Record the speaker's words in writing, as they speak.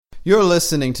You're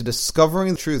listening to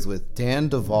Discovering the Truth with Dan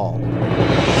Duvall.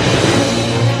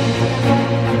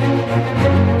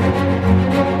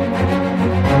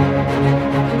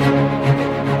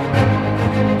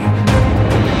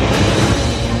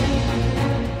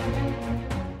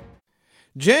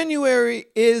 January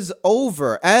is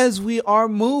over. As we are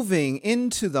moving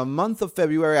into the month of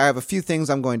February, I have a few things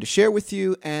I'm going to share with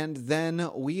you, and then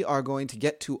we are going to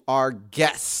get to our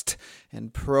guest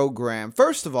and program.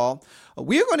 First of all,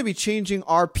 we are going to be changing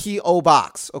our P.O.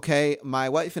 box, okay? My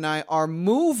wife and I are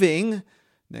moving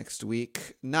next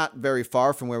week, not very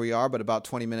far from where we are, but about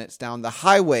 20 minutes down the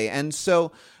highway. And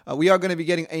so we are going to be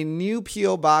getting a new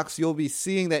P.O. box. You'll be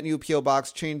seeing that new P.O.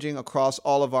 box changing across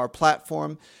all of our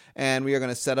platform. And we are going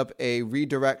to set up a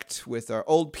redirect with our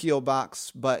old P.O.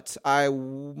 box. But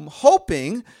I'm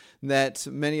hoping that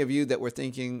many of you that were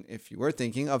thinking, if you were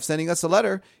thinking of sending us a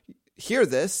letter, hear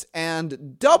this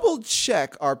and double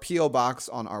check our P.O. box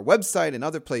on our website and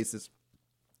other places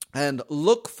and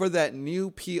look for that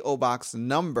new P.O. box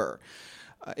number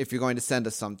if you're going to send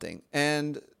us something.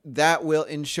 And that will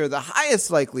ensure the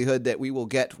highest likelihood that we will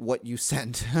get what you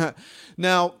sent.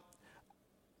 Now,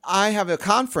 I have a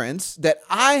conference that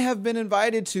I have been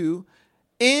invited to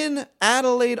in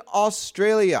Adelaide,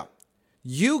 Australia.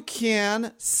 You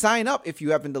can sign up if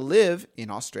you happen to live in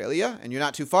Australia and you're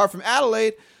not too far from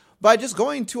Adelaide by just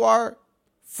going to our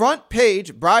front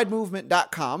page,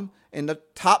 bridemovement.com. In the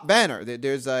top banner,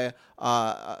 there's a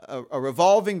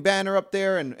revolving banner up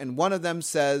there, and one of them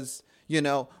says,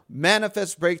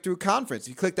 Manifest Breakthrough Conference.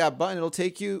 You click that button, it'll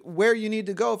take you where you need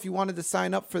to go if you wanted to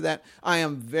sign up for that. I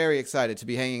am very excited to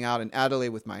be hanging out in Adelaide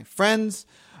with my friends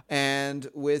and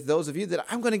with those of you that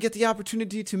I'm going to get the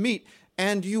opportunity to meet.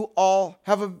 And you all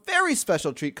have a very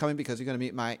special treat coming because you're going to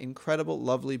meet my incredible,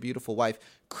 lovely, beautiful wife,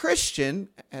 Christian,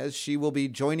 as she will be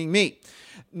joining me.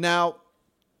 Now,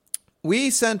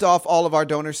 we sent off all of our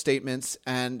donor statements,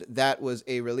 and that was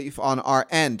a relief on our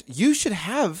end. You should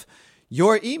have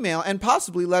your email and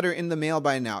possibly letter in the mail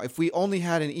by now. If we only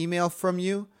had an email from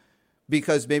you,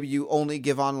 because maybe you only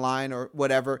give online or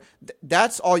whatever,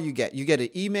 that's all you get. You get an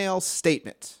email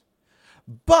statement.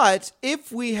 But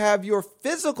if we have your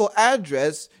physical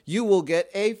address, you will get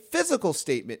a physical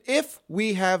statement. If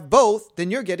we have both,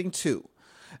 then you're getting two.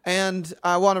 And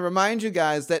I want to remind you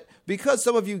guys that because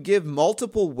some of you give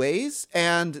multiple ways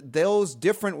and those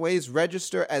different ways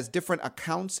register as different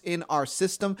accounts in our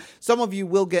system, some of you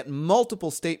will get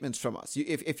multiple statements from us.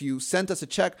 If you sent us a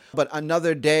check, but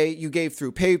another day you gave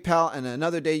through PayPal and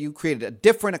another day you created a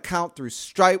different account through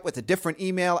Stripe with a different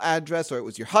email address, or it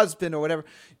was your husband or whatever,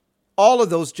 all of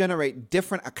those generate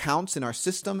different accounts in our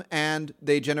system and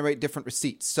they generate different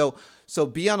receipts. So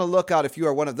be on the lookout. If you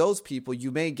are one of those people, you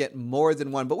may get more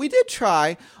than one. But we did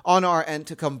try on our end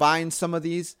to combine some of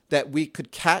these that we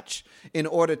could catch in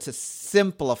order to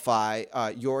simplify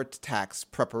your tax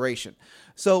preparation.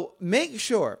 So make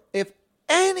sure, if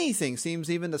anything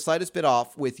seems even the slightest bit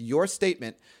off with your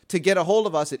statement, to get a hold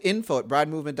of us at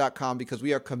info@bridemovement.com, because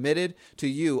we are committed to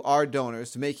you, our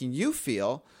donors, to making you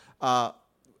feel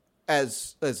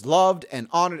as loved and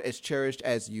honored, as cherished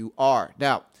as you are.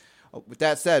 Now, with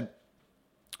that said,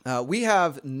 we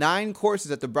have 9 courses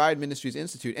at the Bride Ministries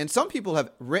Institute, and some people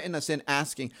have written us in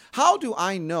asking, how do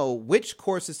I know which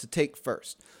courses to take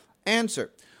first?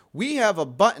 Answer: we have a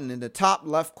button in the top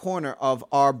left corner of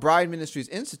our Bride Ministries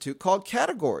Institute called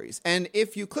Categories. And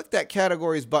if you click that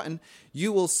Categories button,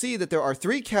 you will see that there are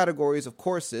 3 categories of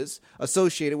courses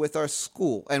associated with our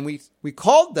school. And we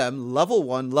called them Level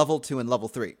 1, Level 2, and Level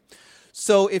 3.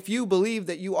 So if you believe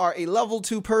that you are a Level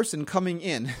 2 person coming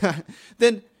in,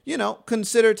 then,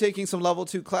 consider taking some Level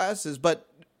 2 classes. But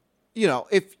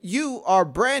if you are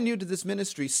brand new to this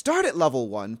ministry, start at Level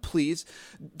 1, please.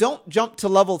 Don't jump to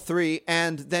Level 3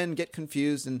 and then get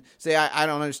confused and say, I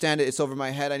don't understand it. It's over my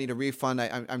head. I need a refund.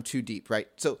 I'm too deep, right?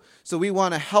 So we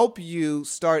want to help you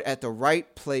start at the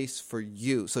right place for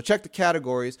you. So check the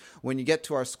categories when you get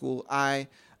to our school.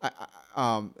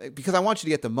 Because I want you to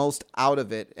get the most out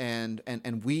of it. And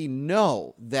we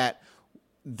know that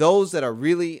those that are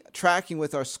really tracking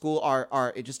with our school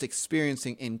are just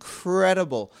experiencing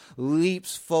incredible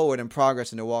leaps forward and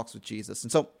progress in their walks with Jesus.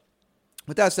 And so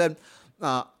with that said,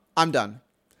 I'm done.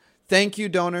 Thank you,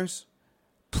 donors.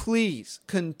 Please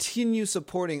continue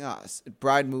supporting us at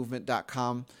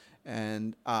bridemovement.com.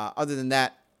 And other than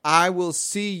that, I will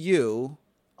see you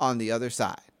on the other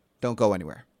side. Don't go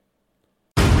anywhere.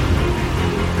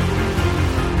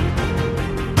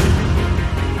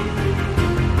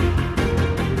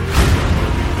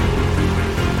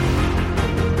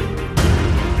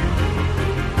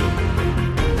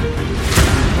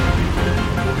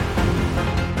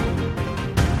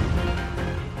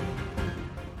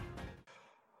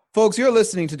 Folks, you're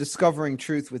listening to Discovering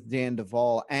Truth with Dan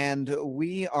Duvall, and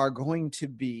we are going to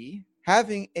be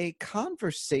having a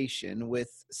conversation with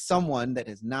someone that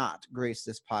has not graced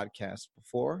this podcast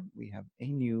before. We have a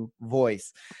new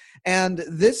voice. And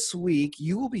this week,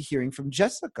 you will be hearing from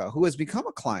Jessica, who has become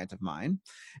a client of mine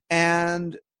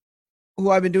and who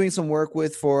I've been doing some work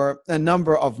with for a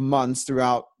number of months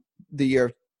throughout the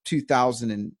year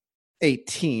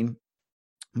 2018.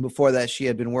 Before that, she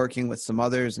had been working with some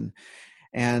others, and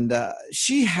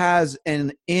she has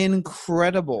an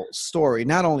incredible story.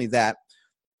 Not only that,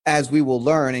 as we will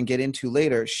learn and get into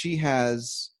later, she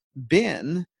has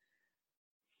been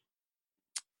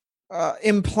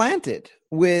implanted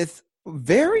with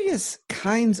various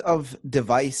kinds of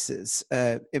devices,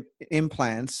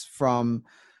 implants from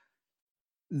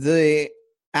the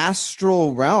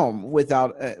astral realm,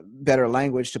 without a better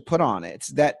language to put on it,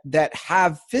 that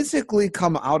have physically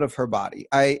come out of her body.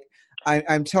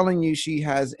 I'm telling you, she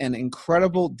has an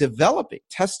incredible developing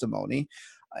testimony,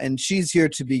 and she's here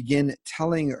to begin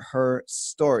telling her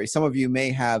story. Some of you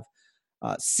may have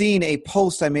seen a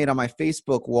post I made on my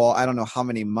Facebook wall, I don't know how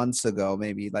many months ago,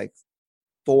 maybe like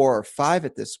 4 or 5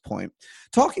 at this point,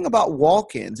 talking about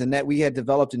walk-ins and that we had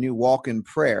developed a new walk-in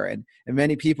prayer. And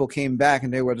many people came back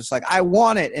and they were just like, I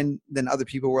want it. And then other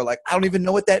people were like, I don't even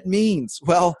know what that means.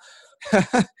 Well,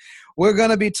 we're going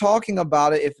to be talking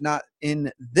about it, if not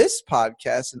in this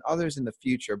podcast and others in the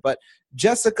future. But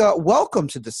Jessica, welcome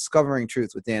to Discovering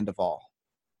Truth with Dan Duvall.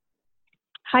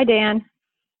 Hi, Dan.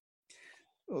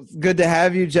 Good to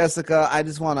have you, Jessica. I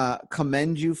just want to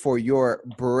commend you for your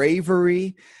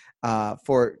bravery,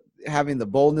 for having the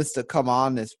boldness to come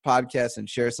on this podcast and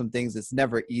share some things. It's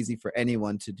never easy for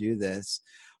anyone to do this.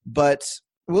 But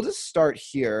we'll just start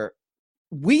here.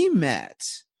 We met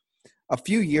a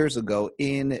few years ago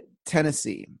in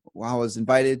Tennessee. I was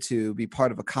invited to be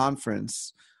part of a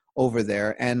conference over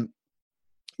there, and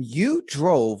you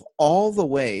drove all the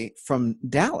way from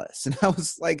Dallas. And I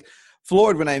was like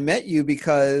floored when I met you,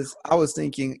 because I was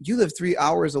thinking, you live 3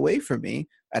 hours away from me.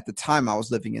 At the time, I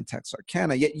was living in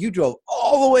Texarkana, yet you drove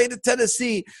all the way to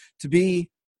Tennessee to be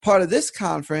part of this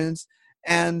conference.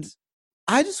 And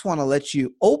I just want to let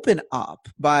you open up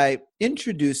by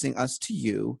introducing us to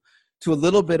you, to a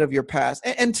little bit of your past,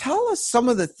 and tell us some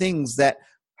of the things that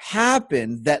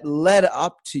happened that led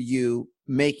up to you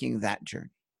making that journey.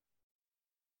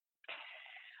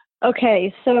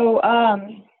 Okay, so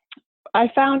I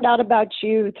found out about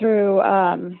you through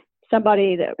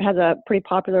somebody that has a pretty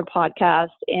popular podcast,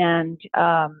 and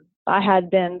I had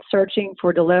been searching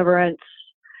for deliverance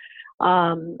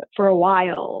for a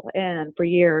while and for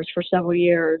years, for several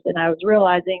years, and I was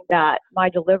realizing that my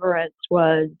deliverance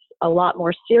was a lot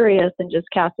more serious than just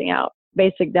casting out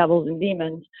basic devils and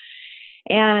demons.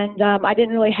 And I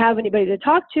didn't really have anybody to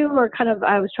talk to, or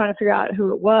I was trying to figure out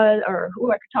who it was or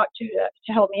who I could talk to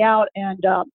help me out. And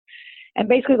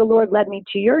basically the Lord led me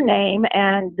to your name,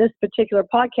 and this particular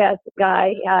podcast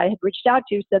guy I had reached out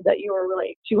to said that you were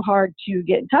really too hard to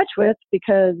get in touch with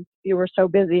because you were so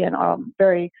busy and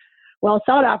very well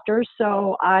sought after.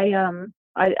 So I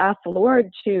asked the Lord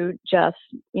to just,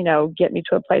 get me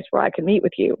to a place where I could meet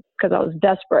with you, because I was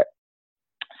desperate.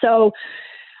 So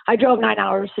I drove 9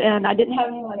 hours, and I didn't have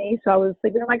any money, so I was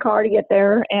sleeping in my car to get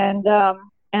there. And then,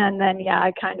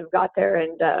 I kind of got there,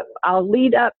 and I'll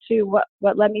lead up to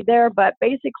what led me there. But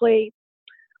basically,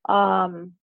 I'll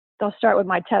start with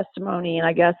my testimony, and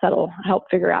I guess that'll help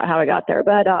figure out how I got there.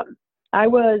 But I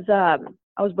was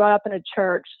brought up in a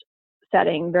church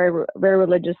setting, very very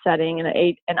religious setting, in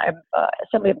an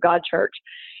Assembly of God church,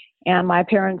 and my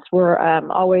parents were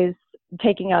always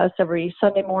taking us every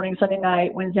Sunday morning, Sunday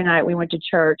night, Wednesday night. We went to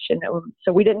church, and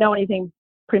so we didn't know anything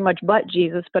pretty much but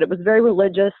Jesus, but it was very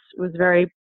religious. It was very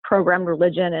programmed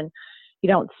religion, and you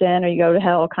don't sin or you go to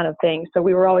hell kind of thing. So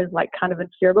we were always like kind of in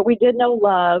fear, but we did know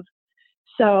love.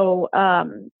 So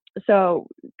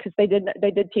because they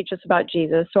did teach us about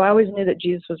Jesus. So I always knew that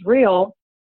Jesus was real.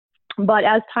 But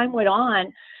as time went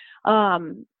on,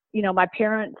 my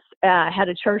parents had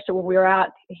a church that when we were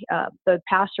at, the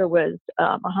pastor was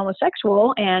a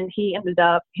homosexual, and he ended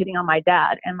up hitting on my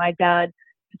dad. And my dad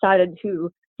decided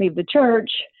to leave the church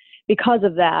because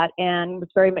of that, and was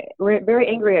very, very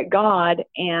angry at God.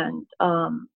 And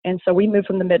so we moved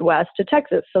from the Midwest to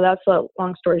Texas. So that's a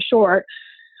long story short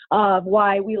of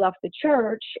why we left the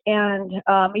church. And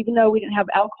even though we didn't have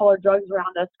alcohol or drugs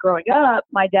around us growing up,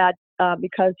 my dad,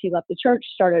 because he left the church,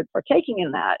 started partaking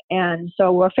in that. And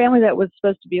so we're a family that was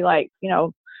supposed to be like,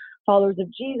 followers of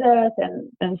Jesus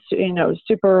and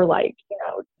super like,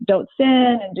 don't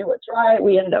sin and do what's right.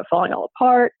 We ended up falling all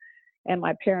apart, and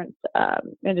my parents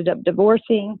ended up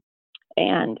divorcing.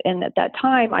 And at that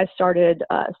time, I started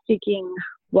seeking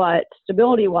what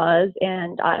stability was,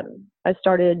 and I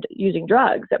started using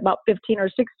drugs. At about 15 or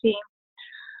 16,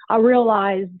 I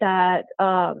realized that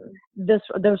this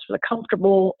was a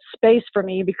comfortable space for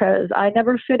me because I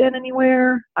never fit in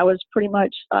anywhere. I was pretty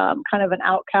much kind of an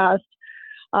outcast.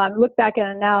 Look back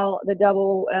at it now, the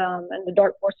devil and the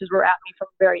dark forces were at me from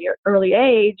a very early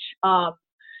age,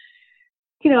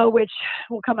 which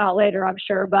will come out later, I'm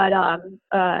sure, but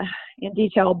in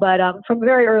detail. But from a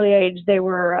very early age, they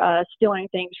were stealing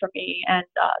things from me. And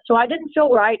so I didn't feel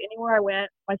right anywhere I went.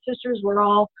 My sisters were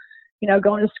all,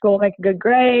 going to school, making good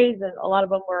grades, and a lot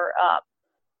of them were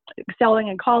excelling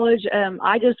in college.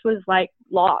 I just was like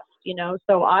lost,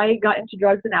 So I got into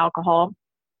drugs and alcohol,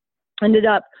 ended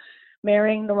up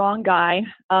marrying the wrong guy,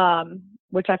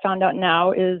 which I found out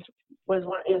now was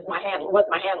my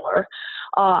handler.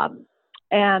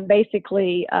 And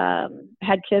basically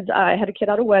had kids. I had a kid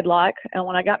out of wedlock. And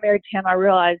when I got married to him, I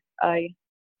realized I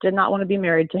did not want to be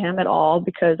married to him at all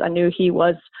because I knew he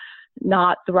was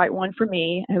not the right one for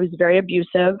me. He was very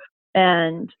abusive.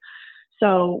 And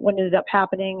so what ended up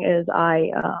happening is I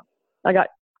got,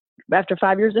 after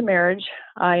 5 years of marriage,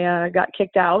 I got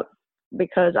kicked out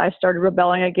because I started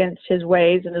rebelling against his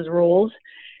ways and his rules.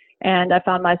 And I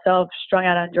found myself strung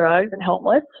out on drugs and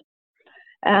homeless.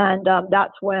 And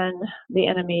that's when the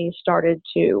enemy started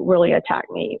to really attack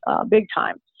me big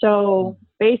time. So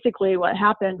basically what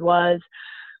happened was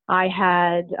I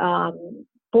had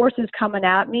forces coming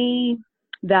at me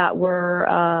that were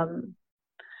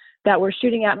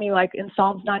shooting at me, like in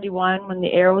Psalms 91, when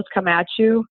the arrows come at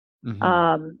you.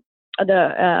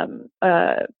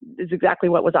 Is exactly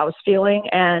what I was feeling.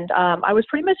 And I was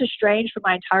pretty much estranged from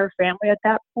my entire family at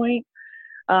that point.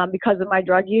 Because of my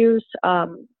drug use.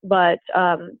 But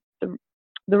the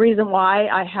reason why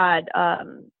I had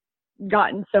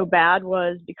gotten so bad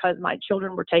was because my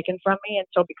children were taken from me. And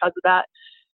so because of that,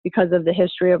 because of the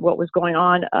history of what was going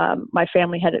on, my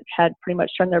family had pretty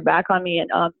much turned their back on me. And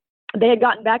they had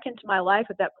gotten back into my life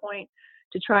at that point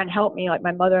to try and help me, like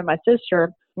my mother and my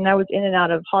sister. And I was in and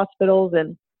out of hospitals,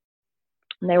 and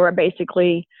they were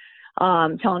basically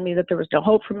telling me that there was no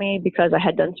hope for me because I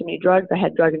had done too many drugs. I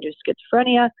had drug-induced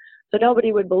schizophrenia. So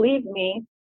nobody would believe me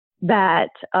that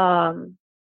I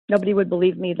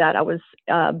was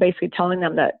basically telling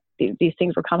them that these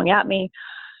things were coming at me.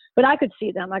 But I could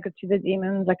see them. I could see the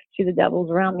demons. I could see the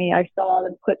devils around me. I saw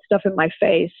them put stuff in my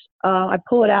face. I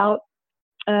pull it out,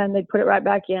 and they put it right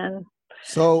back in.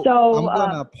 So I'm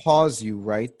going to pause you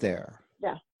right there.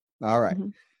 Yeah. All right. Mm-hmm.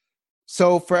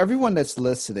 So for everyone that's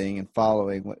listening and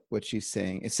following what she's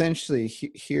saying, essentially,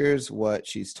 here's what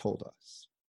she's told us.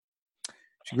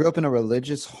 She grew up in a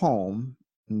religious home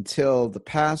until the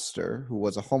pastor, who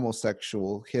was a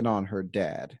homosexual, hit on her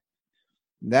dad.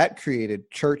 That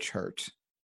created church hurt.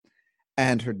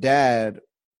 And her dad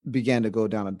began to go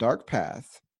down a dark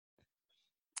path.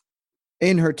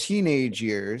 In her teenage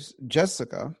years,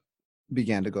 Jessica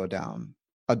began to go down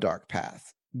a dark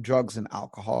path, drugs and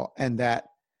alcohol, and that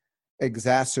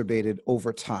exacerbated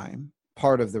over time.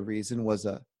 Part of the reason was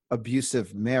a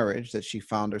abusive marriage that she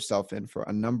found herself in for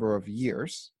a number of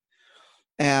years.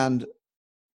 And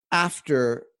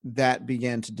after that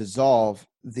began to dissolve,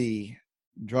 the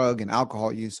drug and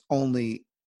alcohol use only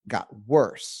got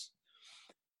worse,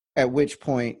 at which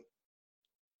point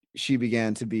she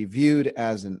began to be viewed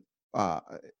as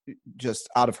just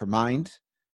out of her mind,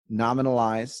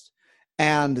 nominalized.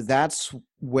 And that's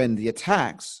when the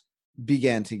attacks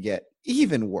began to get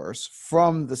even worse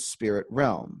from the spirit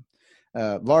realm,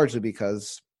 largely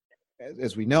because,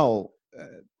 as we know,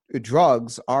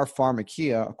 drugs are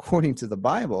pharmakia according to the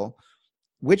Bible,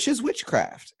 which is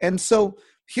witchcraft. And so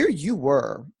here you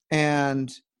were,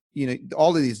 and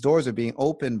all of these doors are being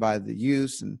opened by the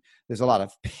use, and there's a lot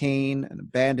of pain and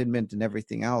abandonment and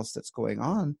everything else that's going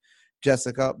on,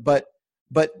 Jessica. But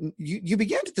you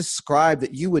began to describe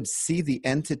that you would see the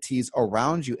entities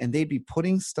around you, and they'd be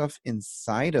putting stuff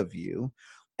inside of you,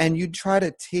 and you'd try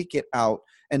to take it out,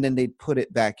 and then they'd put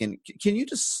it back in. Can you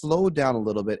just slow down a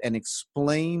little bit and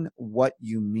explain what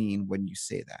you mean when you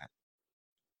say that?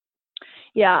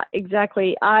 Yeah,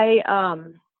 exactly. I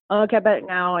look at it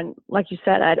now, and like you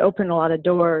said, I'd opened a lot of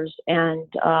doors, and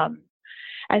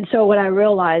so what I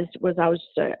realized was I was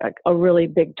a really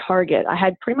big target. I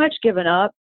had pretty much given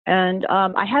up. And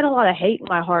I had a lot of hate in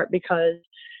my heart because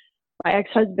my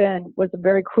ex-husband was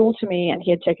very cruel to me, and he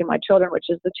had taken my children, which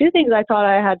is the two things I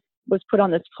thought was put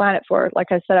on this planet for. Like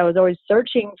I said, I was always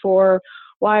searching for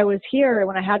why I was here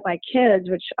when I had my kids,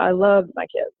 which I loved my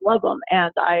kids, love them,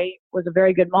 and I was a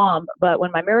very good mom. But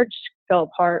when my marriage fell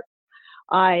apart,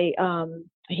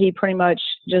 he pretty much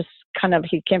just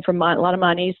he came from a lot of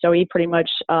money. So he pretty much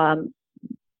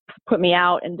put me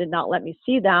out and did not let me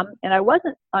see them. And I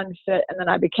wasn't unfit. And then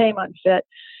I became unfit.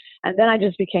 And then I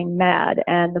just became mad.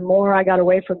 And the more I got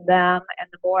away from them and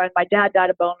the more, and my dad died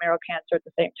of bone marrow cancer at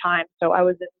the same time. So I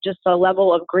was in just a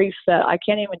level of grief that I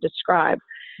can't even describe.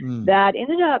 That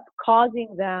ended up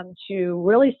causing them to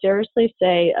really seriously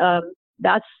say,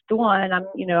 that's the one. I'm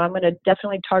going to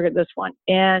definitely target this one.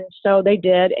 And so they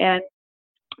did. And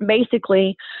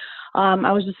basically,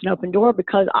 I was just an open door,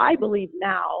 because I believe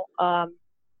now,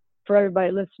 for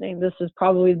everybody listening, this has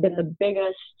probably been the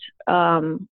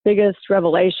biggest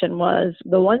revelation. Was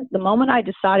the moment I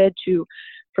decided to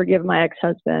forgive my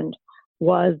ex-husband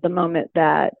was the moment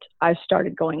that I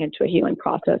started going into a healing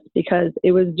process, because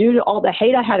it was due to all the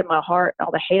hate I had in my heart, all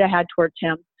the hate I had towards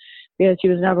him, because he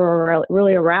was never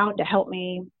really around to help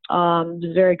me. He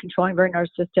was very controlling, very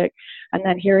narcissistic. And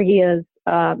then here he is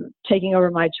taking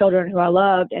over my children who I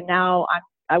loved. And now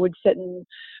I would sit in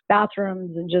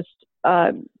bathrooms and just,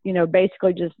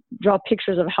 basically just draw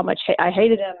pictures of how much I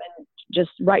hated him, and just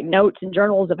write notes and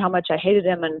journals of how much I hated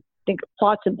him, and think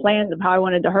plots and plans of how I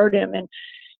wanted to hurt him. And,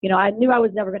 I knew I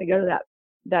was never going to go to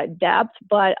that depth,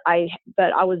 but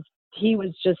he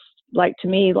was just like, to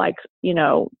me, like,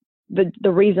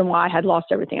 the reason why I had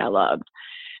lost everything I loved.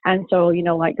 And so,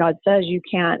 like God says, you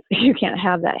can't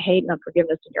have that hate and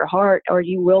unforgiveness in your heart, or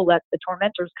you will let the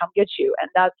tormentors come get you. And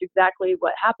that's exactly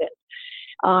what happened.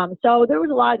 So there was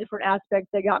a lot of different aspects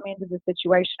that got me into the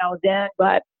situation I was in,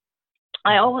 but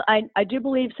I do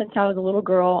believe since I was a little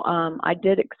girl, I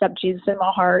did accept Jesus in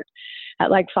my heart at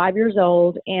like 5 years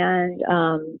old. And,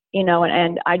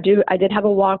 and I did have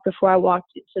a walk before I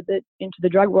walked into the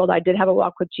drug world. I did have a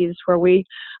walk with Jesus where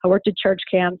I worked at church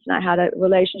camps and I had a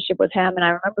relationship with him. And I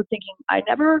remember thinking, I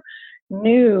never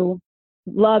knew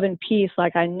love and peace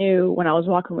like I knew when I was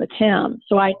walking with him.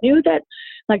 So I knew that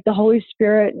like the Holy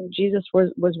Spirit and Jesus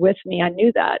was with me. I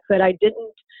knew that, but I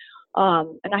didn't.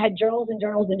 And I had journals and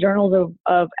journals and journals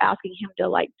of asking him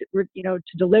to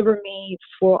to deliver me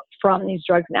from these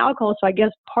drugs and alcohol. So I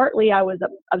guess partly I was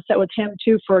upset with him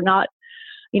too for not,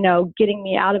 getting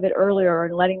me out of it earlier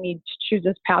and letting me choose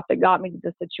this path that got me to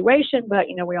this situation. But,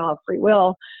 we all have free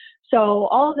will. So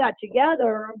all of that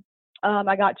together,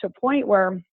 I got to a point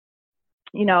where,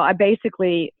 I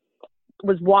basically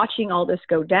was watching all this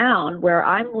go down, where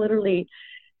I'm literally,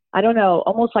 I don't know,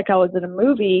 almost like I was in a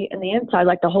movie in the inside,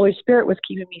 like the Holy Spirit was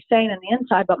keeping me sane in the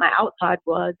inside, but my outside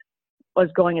was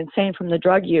going insane from the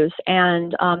drug use.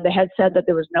 And they had said that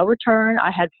there was no return.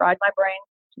 I had fried my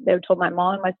brain. They told my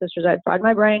mom and my sisters I had fried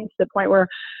my brain to the point where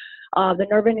the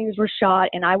nerve endings were shot,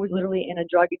 and I was literally in a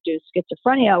drug-induced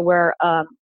schizophrenia, where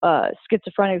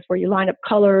schizophrenia is where you line up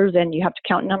colors and you have to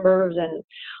count numbers.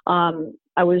 And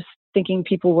I was thinking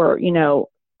people were,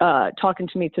 talking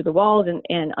to me through the walls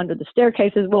and under the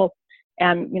staircases. Well,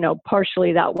 and,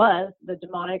 partially that was the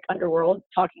demonic underworld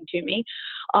talking to me,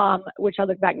 which I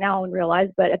look back now and realize.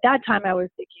 But at that time I was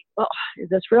thinking, well, is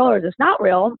this real or is this not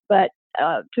real? But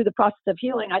through the process of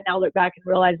healing, I now look back and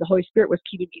realize the Holy Spirit was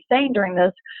keeping me sane during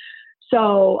this.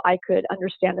 So I could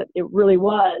understand that it really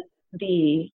was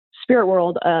the spirit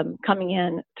world coming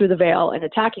in through the veil and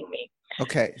attacking me.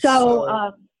 Okay.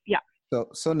 So yeah.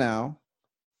 So now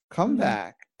come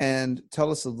back and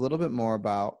tell us a little bit more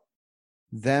about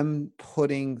them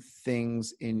putting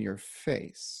things in your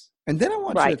face. And then I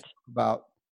want you to talk about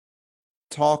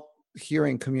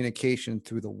hearing communication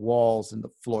through the walls and the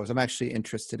floors. I'm actually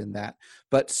interested in that.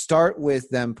 But start with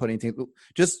them putting things,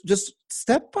 just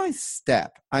step by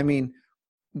step. I mean,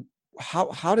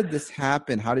 how did this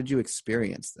happen? How did you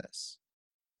experience this?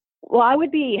 Well, I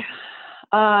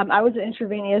was an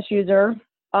intravenous user,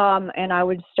 and I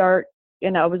would start,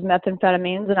 it was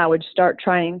methamphetamines, and I would start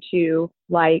trying to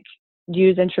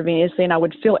use intravenously, and I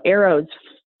would feel arrows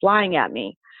flying at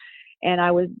me, and I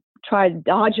would try to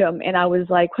dodge them, and I was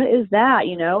like, what is that,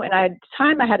 And at the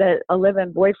time I had a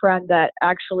live-in boyfriend that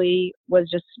actually was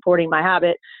just supporting my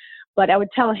habit, but I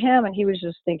would tell him, and he was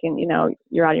just thinking,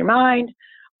 you're out of your mind.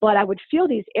 But I would feel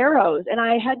these arrows, and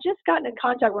I had just gotten in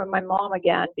contact with my mom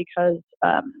again because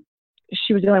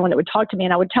she was the only one that would talk to me,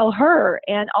 and I would tell her,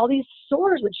 and all these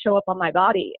sores would show up on my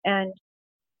body. And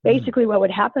basically what would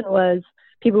happen was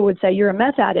people would say, you're a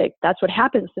meth addict. That's what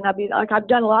happens. And I'd be like, I've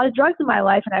done a lot of drugs in my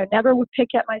life, and I never would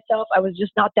pick at myself. I was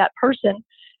just not that person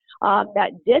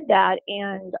that did that.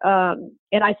 And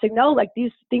I said, no,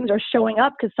 these things are showing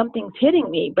up because something's hitting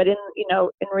me. But in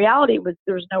reality,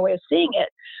 there was no way of seeing it.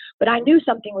 But I knew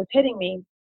something was hitting me.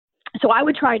 So I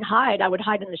would try and hide. I would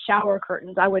hide in the shower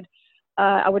curtains. I would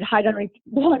hide underneath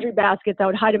laundry baskets. I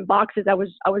would hide in boxes. I was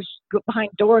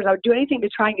behind doors. I would do anything to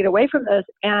try and get away from this.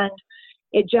 And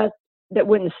it just that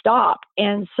wouldn't stop.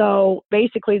 And so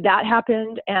basically that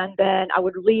happened. And then I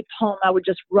would leave home. I would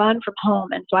just run from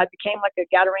home. And so I became like a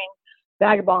Gadarene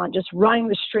vagabond, just running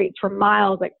the streets for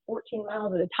miles, like 14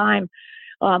 miles at a time,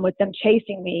 with them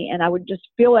chasing me. And I would just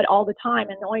feel it all the time.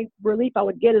 And the only relief I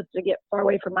would get is to get far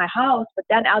away from my house. But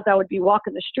then as I would be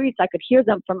walking the streets, I could hear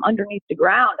them from underneath the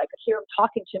ground. I could hear them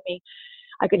talking to me.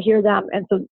 I could hear them. And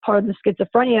so part of the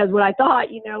schizophrenia is what I thought,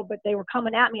 but they were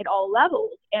coming at me at all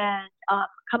levels and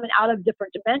coming out of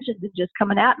different dimensions and just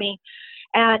coming at me.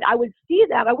 And I would see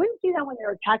them. I wouldn't see them when they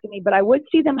were attacking me, but I would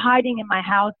see them hiding in my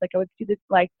house. Like I would see this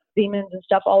like demons and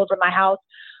stuff all over my house.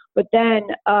 But then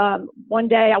one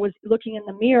day I was looking in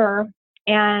the mirror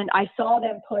and I saw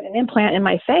them put an implant in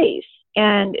my face.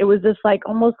 And it was this like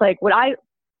almost like what I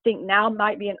think now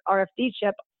might be an RFD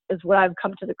chip is what I've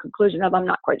come to the conclusion of. I'm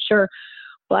not quite sure.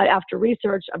 But after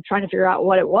research, I'm trying to figure out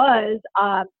what it was.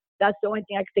 That's the only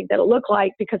thing I could think that it looked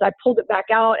like, because I pulled it back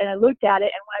out and I looked at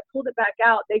it. And when I pulled it back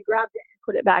out, they grabbed it and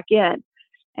put it back in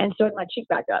and sewed my cheek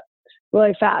back up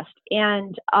really fast.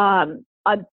 And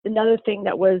another thing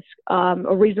that was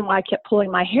a reason why I kept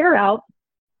pulling my hair out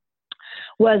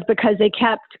was because they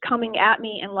kept coming at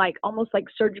me and like almost like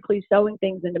surgically sewing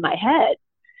things into my head.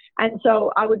 And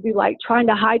so I would be like trying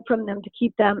to hide from them to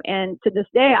keep them. And to this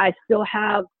day, I still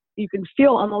have, you can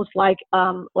feel almost like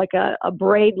a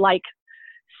braid, like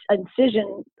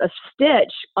incision, a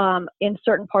stitch in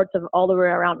certain parts of all the way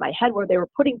around my head where they were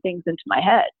putting things into my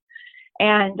head.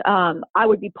 And I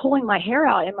would be pulling my hair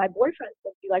out and my boyfriend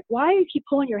would be like, why do you keep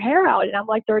pulling your hair out? And I'm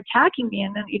like, they're attacking me.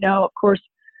 And then, of course,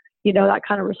 that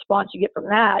kind of response you get from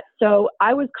that. So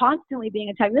I was constantly being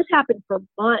attacked. This happened for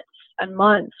months and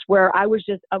months where I was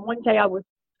just, one day I was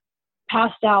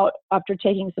passed out after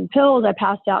taking some pills. I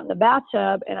passed out in the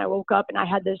bathtub and I woke up and I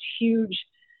had this huge,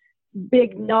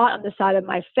 big knot on the side of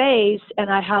my face. And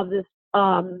I have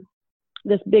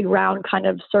this big round kind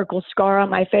of circle scar on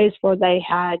my face where they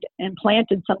had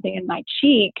implanted something in my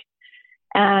cheek.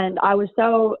 And I was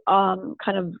so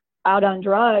kind of out on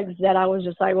drugs that I was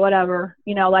just like, whatever,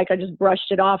 like I just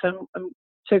brushed it off and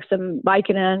took some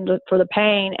Vicodin for the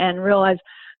pain and realized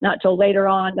not till later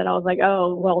on that I was like,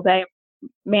 oh, well, they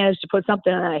managed to put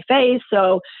something on my face.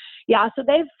 So yeah, so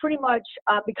they've pretty much,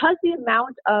 because the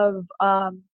amount of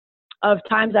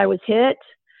times I was hit,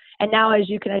 and now as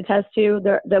you can attest to,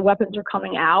 the weapons are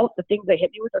coming out, the things they hit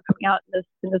me with are coming out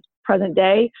in this present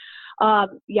day.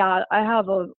 Yeah, I have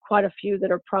quite a few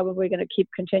that are probably going to keep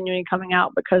continuing coming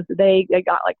out because they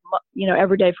got like,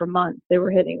 every day for months they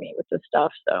were hitting me with this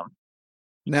stuff. So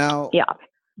now, yeah,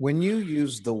 when you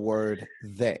use the word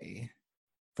they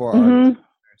for mm-hmm.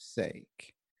 our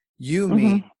sake, you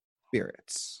mean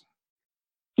spirits.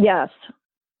 Yes.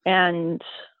 And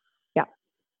yeah.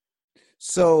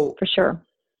 So for sure.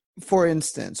 For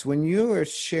instance, when you were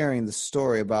sharing the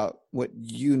story about what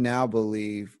you now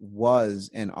believe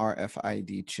was an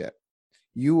RFID chip,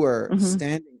 you were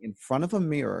standing in front of a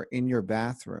mirror in your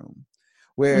bathroom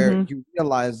where you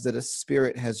realized that a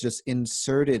spirit has just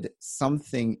inserted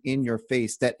something in your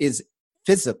face that is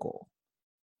physical.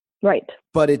 Right.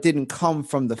 But it didn't come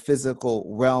from the physical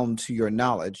realm to your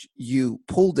knowledge. You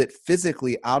pulled it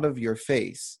physically out of your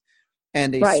face,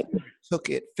 and a spirit took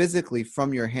it physically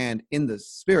from your hand in the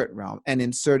spirit realm and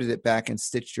inserted it back and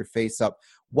stitched your face up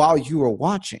while you were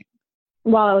watching.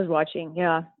 While I was watching,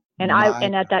 yeah. And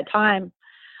at that time,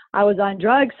 I was on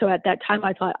drugs. So at that time,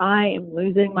 I thought, I am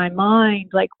losing my mind.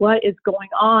 Like, what is going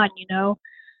on,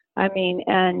 I mean,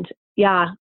 and yeah.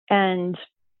 And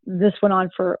this went on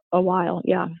for a while,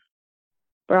 yeah.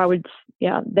 Where I would,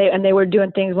 yeah, they were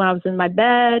doing things when I was in my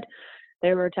bed.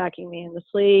 They were attacking me in the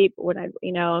sleep. When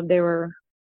they were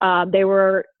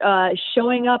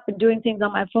showing up and doing things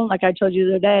on my phone. Like I told you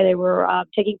the other day, they were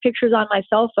taking pictures on my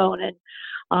cell phone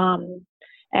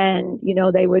and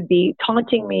they would be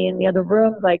taunting me in the other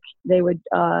rooms. Like they would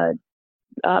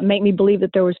make me believe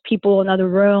that there was people in another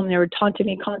room. They were taunting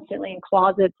me constantly in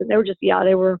closets, and they were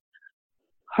they were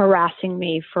harassing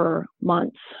me for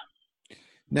months.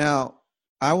 Now,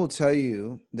 I will tell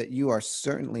you that you are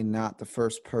certainly not the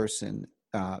first person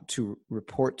to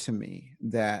report to me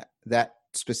that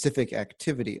specific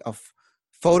activity of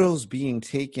photos being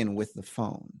taken with the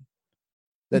phone,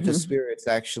 that the spirits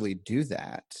actually do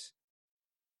that.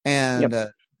 And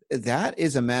that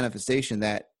is a manifestation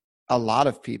that a lot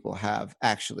of people have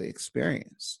actually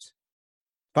experienced,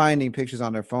 finding pictures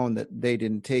on their phone that they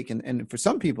didn't take. And for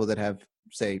some people that have,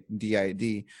 say,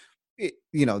 DID,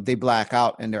 they black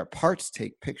out and their parts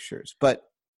take pictures. But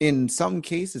in some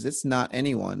cases, it's not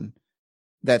anyone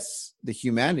that's the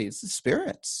humanity, it's the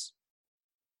spirits.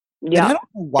 Yeah. And I don't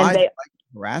know why they like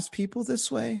to harass people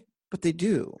this way, but they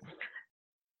do.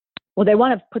 well, they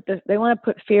want to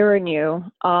put fear in you.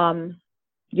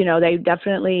 They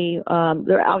definitely,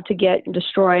 they're out to get and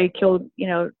destroy, kill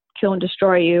and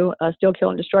destroy you, steal, kill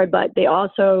and destroy. But they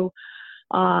also,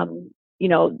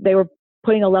 they were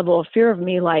putting a level of fear of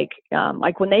me, like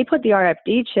when they put the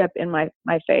RFD chip in my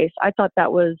face, I thought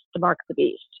that was the mark of the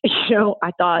beast.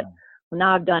 I thought, well,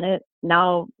 now I've done it.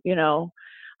 Now,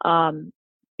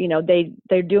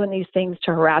 they're doing these things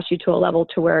to harass you to a level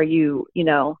to where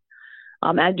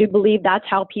I do believe that's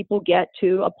how people get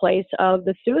to a place of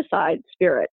the suicide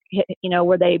spirit,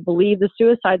 where they believe the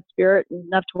suicide spirit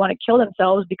enough to want to kill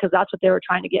themselves, because that's what they were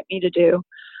trying to get me to do.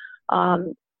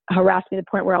 Harass me to the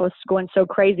point where I was going so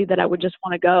crazy that I would just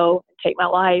want to go and take my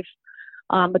life.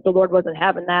 But the Lord wasn't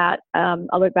having that.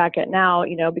 I look back at now,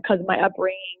 because of my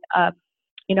upbringing, I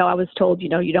was told, you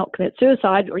don't commit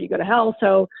suicide or you go to hell.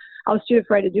 So I was too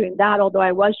afraid of doing that, although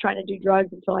I was trying to do drugs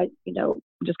until I,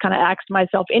 just kind of axed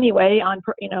myself anyway on,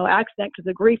 accident, because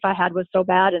the grief I had was so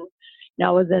bad. And, I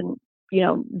was in,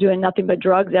 doing nothing but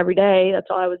drugs every day. That's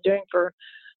all I was doing for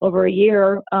over a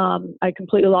year. I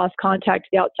completely lost contact to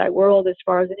the outside world as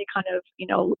far as any kind of,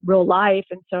 real life.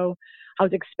 And so I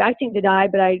was expecting to die,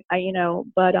 but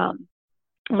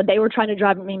but they were trying to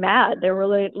drive me mad. They were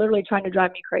literally trying to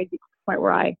drive me crazy to the point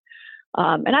where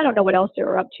and I don't know what else they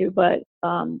were up to, but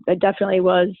it definitely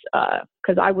was,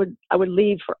 cause I would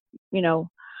leave for,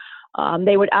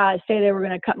 they would say they were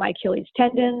going to cut my Achilles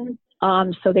tendon.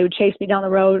 So they would chase me down the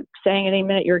road saying, any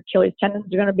minute your Achilles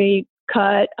tendons are going to be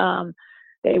cut.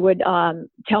 They would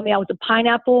tell me I was a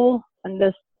pineapple, and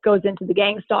this goes into the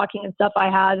gang stalking and stuff I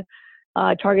had.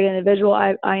 Targeted individual,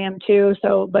 I am too.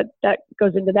 So, but that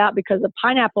goes into that, because the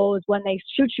pineapple is when they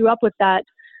shoot you up with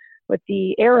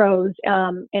the arrows.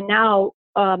 And now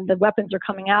the weapons are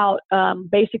coming out.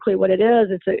 Basically what it is,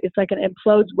 it's like an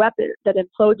implodes weapon that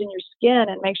implodes in your skin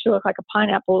and makes you look like a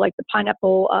pineapple, like the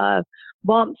pineapple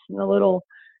bumps and the little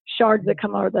shards that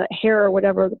come out of the hair or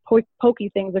whatever, the pokey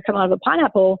things that come out of the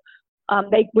pineapple.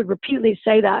 They would repeatedly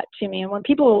say that to me. And when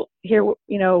people hear,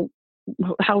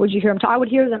 how would you hear them talk? I would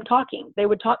hear them talking. They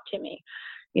would talk to me.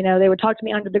 They would talk to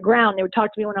me under the ground. They would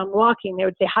talk to me when I'm walking. They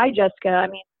would say, hi, Jessica. I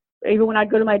mean, even when I'd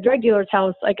go to my drug dealer's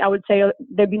house, like I would say,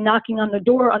 they'd be knocking on the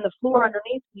door, on the floor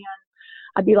underneath me. And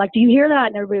I'd be like, do you hear that?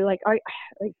 And everybody like, like,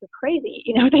 you're crazy.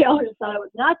 They all just thought I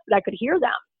was nuts, but I could hear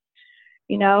them,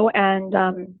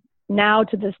 and now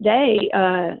to this day,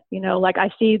 like I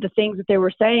see the things that they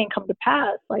were saying come to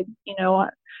pass. Like,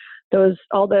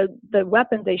 all the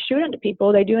weapons they shoot into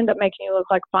people, they do end up making you look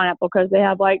like a pineapple, because they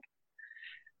have like,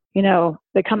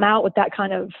 they come out with that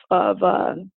kind of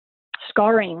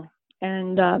scarring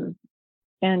and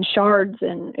shards,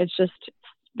 and it's just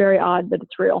very odd, but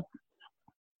it's real.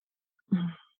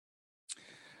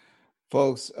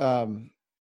 Folks,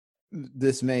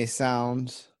 this may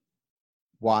sound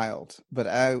wild, but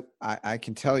I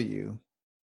can tell you,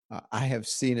 I have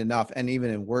seen enough, and even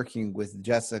in working with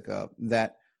Jessica,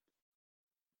 that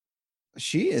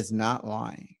she is not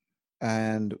lying.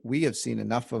 And we have seen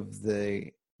enough of the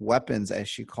weapons, as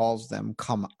she calls them,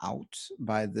 come out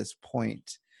by this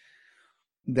point,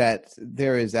 that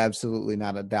there is absolutely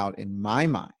not a doubt in my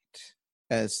mind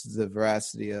as to the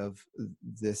veracity of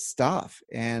this stuff.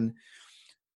 And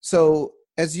so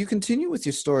as you continue with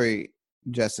your story,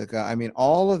 Jessica, I mean,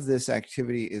 all of this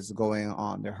activity is going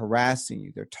on. They're harassing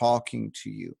you. They're talking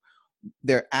to you.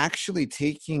 They're actually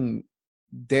taking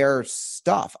their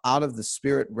stuff out of the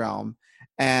spirit realm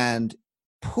and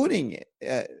putting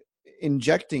it,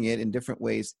 injecting it in different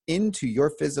ways into your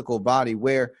physical body,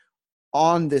 where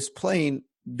on this plane,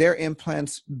 their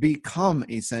implants become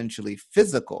essentially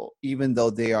physical, even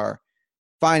though they are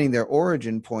finding their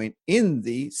origin point in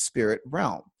the spirit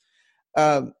realm.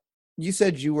 You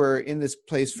said you were in this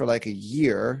place for like a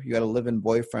year. You had a live-in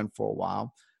boyfriend for a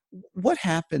while. What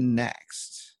happened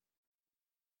next?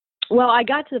 Well, I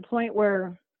got to the point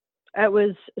where it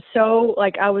was so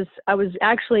like I was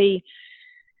actually,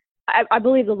 I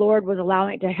believe the Lord was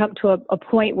allowing it to come to a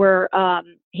point where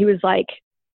he was like,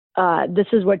 this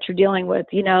is what you're dealing with.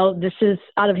 This is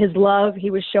out of his love.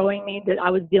 He was showing me that I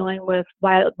was dealing with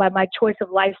by my choice of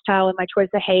lifestyle and my choice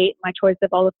of hate, my choice of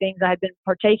all the things I had been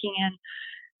partaking in,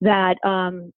 that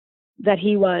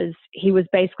he was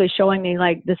basically showing me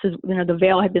like, this is, the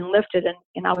veil had been lifted,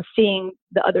 and I was seeing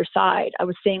the other side. I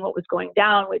was seeing what was going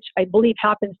down, which I believe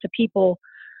happens to people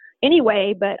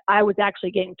anyway, but I was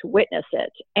actually getting to witness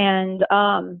it. And,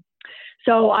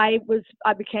 so I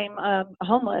became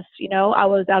homeless. I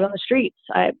was out on the streets.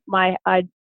 I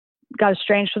got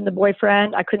estranged from the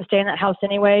boyfriend. I couldn't stay in that house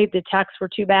anyway. The attacks were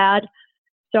too bad.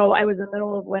 So I was in the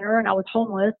middle of winter, and I was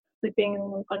homeless,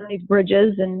 sleeping underneath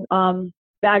bridges and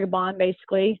vagabond,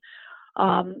 basically.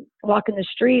 walking the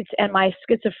streets, and my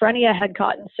schizophrenia had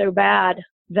gotten so bad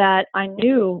that I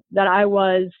knew that I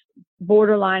was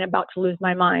borderline about to lose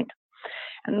my mind.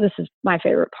 And this is my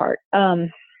favorite part.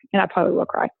 And I probably will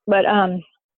cry. But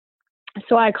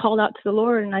so I called out to the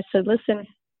Lord and I said, listen,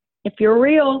 if you're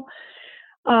real,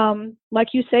 like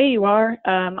you say you are,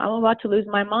 I'm about to lose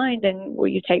my mind, and will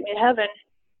you take me to heaven?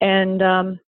 And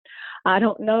I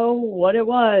don't know what it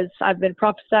was. I've been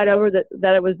prophesied over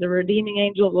that it was the redeeming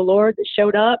angel of the Lord that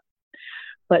showed up,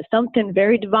 but something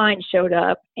very divine showed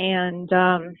up, and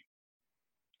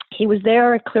he was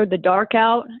there. I cleared the dark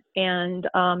out, and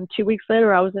 2 weeks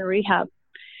later I was in rehab.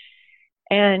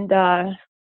 And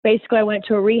basically I went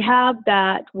to a rehab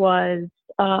that was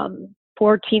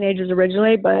for teenagers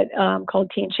originally, but called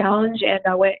Teen Challenge. And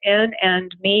I went in,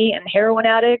 and me and heroin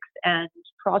addicts and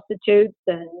prostitutes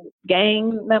and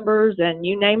gang members and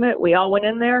you name it, we all went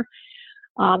in there.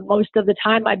 Most of the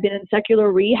time I've been in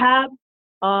secular rehab.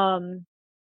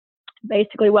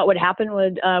 Basically what would happen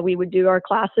would we would do our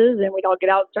classes and we'd all get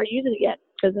out and start using it again,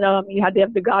 because you had to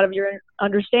have the God of your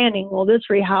understanding. Well, this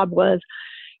rehab was,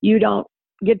 you don't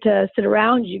get to sit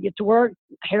around, you get to work.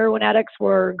 Heroin addicts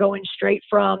were going straight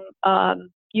from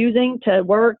using to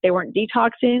work. They weren't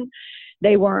detoxing.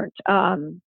 They weren't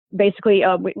basically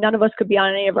none of us could be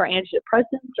on any of our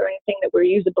antidepressants or anything that we were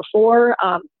using before.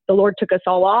 The Lord took us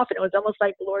all off, and it was almost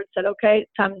like the Lord said, okay,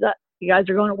 time's up. You guys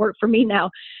are going to work for me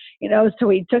now. So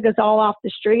he took us all off the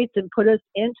streets and put us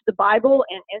into the Bible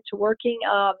and into working,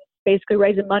 basically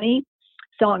raising money,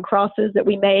 selling crosses that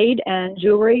we made and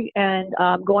jewelry, and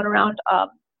going around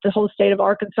the whole state of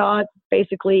Arkansas,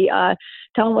 basically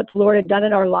telling what the Lord had done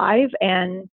in our life.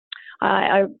 And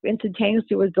I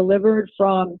instantaneously was delivered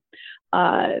from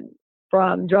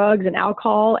drugs and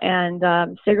alcohol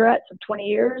and cigarettes of 20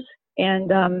 years.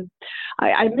 And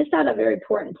I missed out a very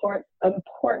important part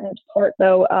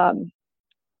though.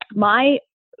 My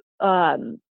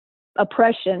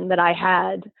oppression that I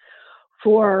had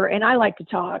and I like to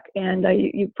talk, and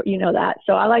you know that.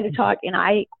 So I like to talk, and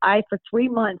I for 3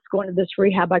 months going to this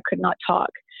rehab, I could not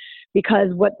talk,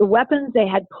 because what the weapons they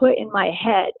had put in my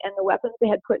head and the weapons they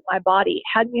had put in my body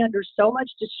had me under so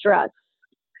much distress,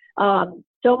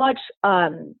 so much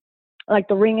like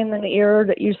the ringing in the ear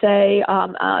that you say,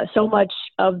 so much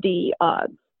of the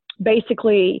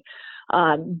basically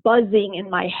buzzing in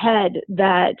my head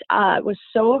that I was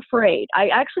so afraid. I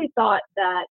actually thought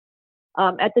that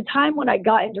at the time when I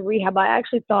got into rehab, I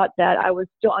actually thought that I was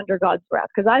still under God's wrath,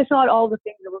 because I thought all the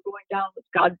things that were going down was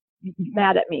God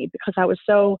mad at me, because I was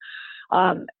so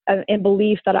in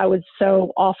belief that I was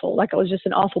so awful, like I was just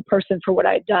an awful person for what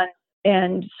I had done.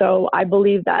 And so I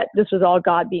believed that this was all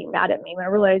God being mad at me, when I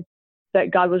realized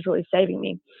that God was really saving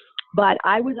me. But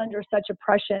I was under such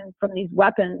oppression from these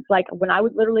weapons. Like when I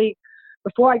would literally,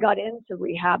 before I got into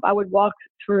rehab, I would walk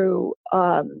through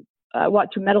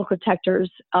metal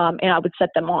detectors, and I would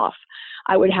set them off.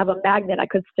 I would have a magnet. I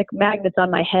could stick magnets on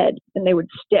my head, and they would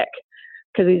stick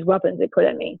because of these weapons they put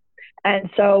in me. And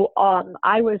so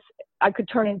I could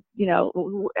turn in,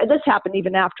 this happened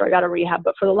even after I got a rehab,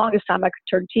 but for the longest time I could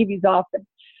turn TVs off and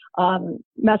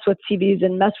mess with TVs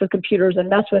and mess with computers and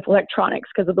mess with electronics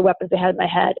because of the weapons they had in my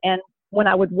head. And when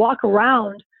I would walk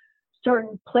around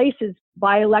certain places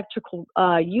by electrical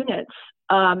units,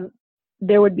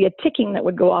 there would be a ticking that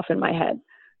would go off in my head.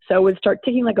 So it would start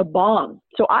ticking like a bomb.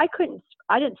 So I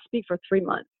didn't speak for 3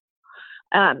 months.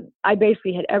 I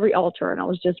basically had every altar, and I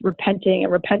was just repenting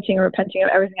of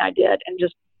everything I did, and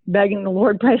just begging the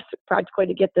Lord practically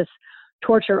to get this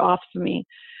torture off of me.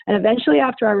 And eventually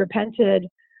after I repented,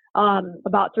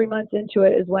 about 3 months into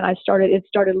it is when it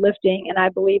started lifting. And I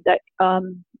believe that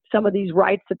some of these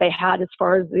rights that they had as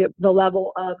far as the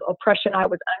level of oppression I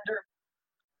was under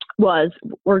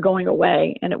were going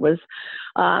away, and it was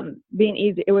being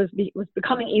easy. It was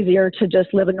becoming easier to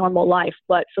just live a normal life.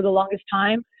 But for the longest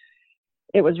time,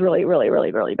 it was really, really,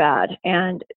 really, really bad.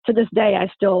 And to this day, I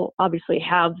still obviously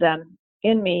have them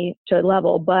in me to a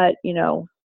level, but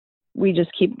we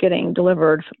just keep getting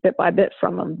delivered bit by bit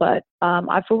from them. But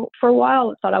I for a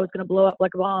while thought I was going to blow up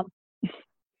like a bomb.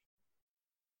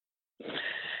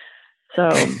 So.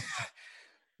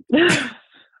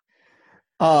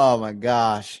 Oh my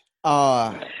gosh.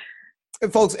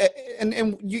 Folks,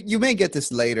 and you may get this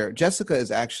later. Jessica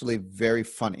is actually very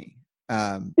funny.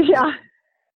 Yeah.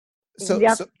 So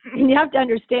you have to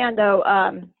understand though,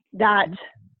 that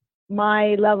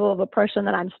my level of oppression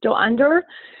that I'm still under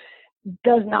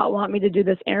does not want me to do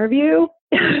this interview.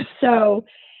 So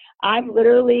I'm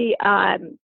literally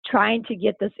trying to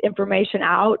get this information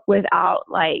out without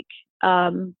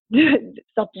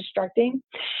self-destructing,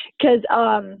 because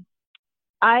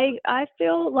I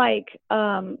feel like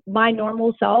my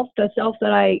normal self, the self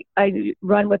that I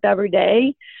run with every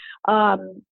day,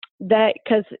 that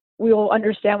because we will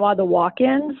understand why the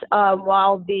walk-ins,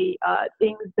 while the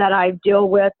things that I deal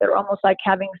with, they're almost like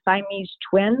having Siamese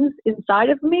twins inside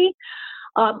of me.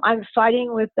 I'm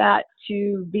fighting with that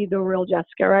to be the real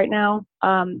Jessica right now.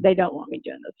 They don't want me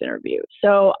doing this interview.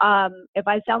 So if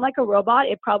I sound like a robot,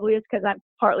 it probably is because I'm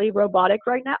partly robotic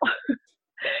right now.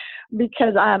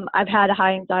 Because I've had a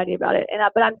high anxiety about it,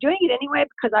 but I'm doing it anyway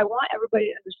because I want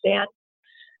everybody to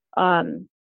understand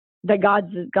that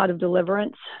God's a God of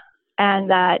deliverance, and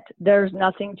that there's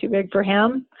nothing too big for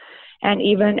Him. And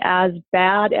even as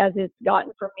bad as it's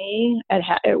gotten for me,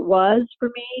 it was for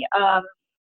me. I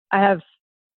have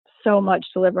so much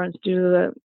deliverance due to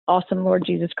the awesome Lord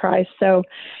Jesus Christ. So,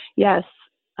 yes,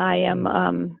 I am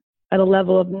at a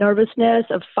level of nervousness,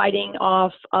 of fighting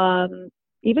off.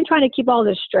 Even trying to keep all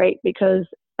this straight because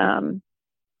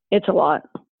it's a lot.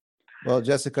 Well,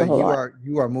 Jessica,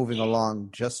 you are moving along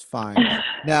just fine.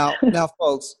 Now,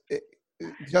 folks,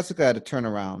 Jessica had to turn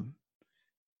around.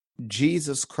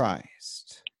 Jesus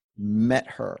Christ met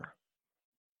her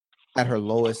at her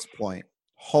lowest point,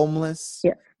 homeless,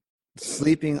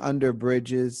 sleeping under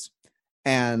bridges,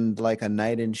 and like a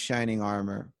knight in shining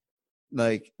armor,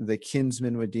 like the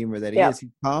kinsman redeemer that he is. He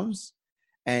comes.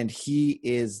 And he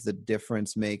is the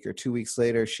difference maker. 2 weeks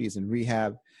later, she's in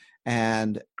rehab.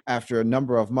 And after a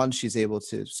number of months, she's able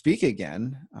to speak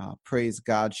again. Praise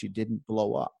God, she didn't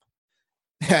blow up.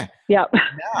 Yep.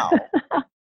 Now,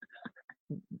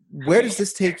 where does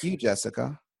this take you,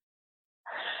 Jessica?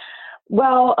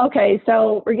 Well, okay,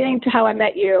 so we're getting to how I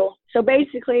met you. So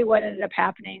basically what ended up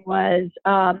happening was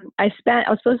I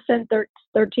was supposed to spend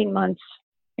 13 months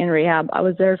in rehab. I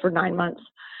was there for 9 months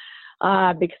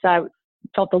because I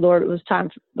felt the Lord, it was time.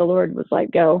 The Lord was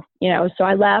like, go, so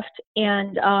I left.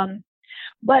 And,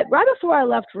 but right before I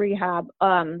left rehab,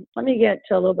 let me get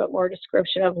to a little bit more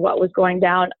description of what was going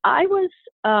down. I was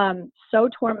so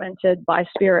tormented by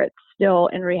spirits still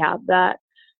in rehab that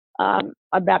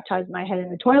I baptized my head in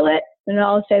the toilet. And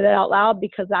I'll say that out loud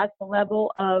because that's the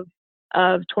level of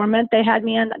torment they had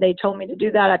me in. They told me to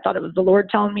do that. I thought it was the Lord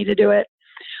telling me to do it.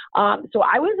 So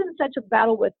I was in such a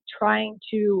battle with trying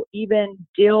to even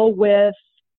deal with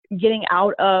getting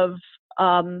out of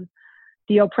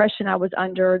the oppression I was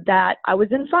under, that I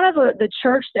was in front of the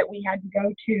church that we had to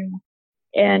go to.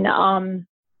 And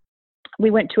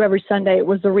we went to every Sunday. It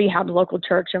was the rehab local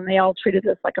church, and they all treated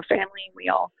us like a family. We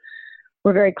all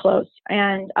were very close.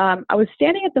 And I was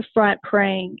standing at the front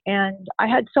praying, and I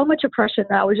had so much oppression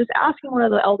that I was just asking one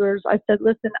of the elders. I said,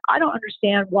 listen, I don't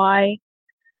understand why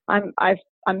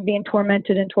I'm being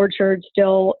tormented and tortured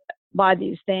still by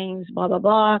these things, blah, blah,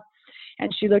 blah.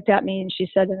 And she looked at me and she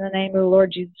said, in the name of the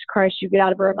Lord Jesus Christ, you get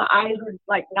out of her. And my eyes were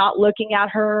like not looking at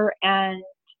her. And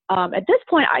at this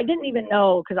point, I didn't even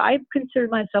know, because I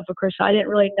considered myself a Christian. I didn't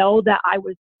really know that I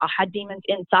had demons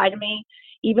inside of me,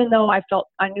 even though I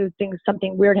knew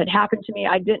something weird had happened to me.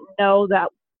 I didn't know that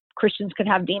Christians could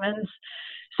have demons.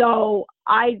 So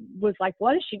I was like,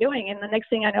 what is she doing? And the next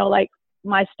thing I know, like,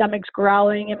 my stomach's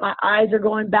growling and my eyes are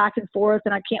going back and forth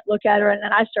and I can't look at her. And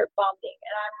then I start vomiting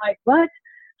and I'm like, what?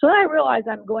 So then I realized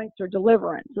I'm going through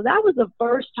deliverance. So that was the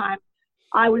first time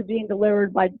I was being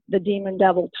delivered by the demon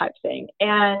devil type thing.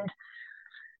 And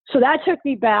so that took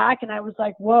me back and I was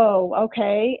like, whoa,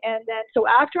 okay. And then, so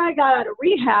after I got out of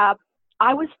rehab,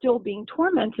 I was still being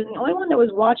tormented. And the only one that was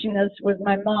watching this was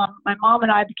my mom. My mom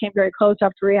and I became very close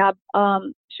after rehab.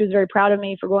 She was very proud of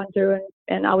me for going through,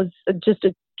 and I was just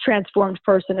a transformed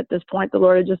person at this point. The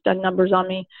Lord had just done numbers on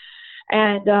me.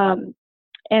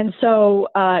 And so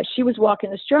she was walking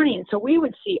this journey. And so we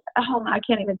would see, I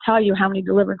can't even tell you how many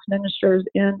deliverance ministers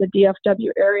in the DFW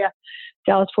area,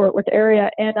 Dallas-Fort Worth area.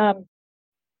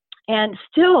 And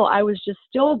still, I was just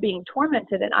still being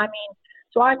tormented. And I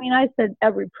said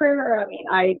every prayer.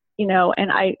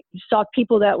 And I saw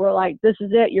people that were like, this is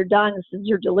it, you're done.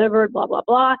 You're delivered, blah, blah,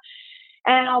 blah.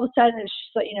 And all of a sudden,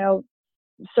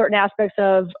 certain aspects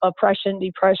of oppression,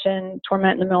 depression,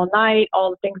 torment in the middle of the night,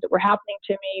 all the things that were happening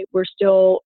to me were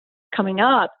still coming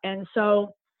up. And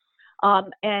so,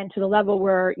 and to the level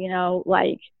where,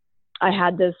 I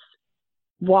had this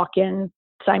walk-in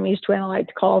Siamese twin, I like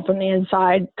to call, from the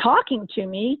inside talking to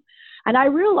me. And I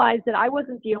realized that I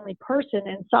wasn't the only person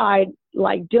inside,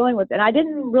 like, dealing with it. And I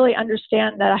didn't really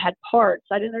understand that I had parts.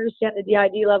 I didn't understand the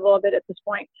DID level of it at this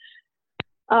point.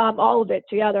 All of it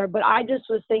together. But I just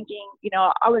was thinking,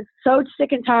 I was so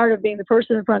sick and tired of being the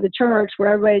person in front of the church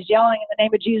where everybody's yelling in the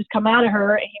name of Jesus, come out of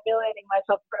her, and humiliating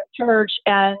myself in front of church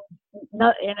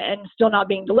and still not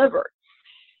being delivered.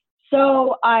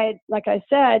 So like I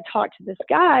said, talked to this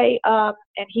guy,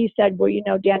 and he said, well,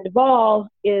 Dan Duvall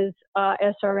is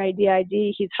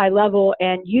SRADID. He's high level,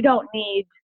 and you don't need,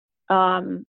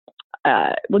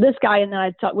 this guy, and then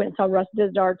I went and saw Russ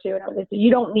Dizdar too, and they said,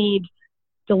 you don't need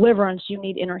deliverance, you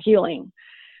need inner healing.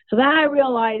 So then I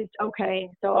realized, okay,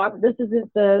 so this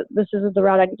isn't the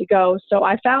route I need to go. So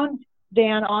I found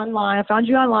Dan online. I found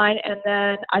you online, and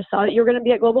then I saw that you were going to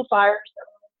be at Global Fire.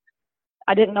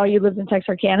 I didn't know you lived in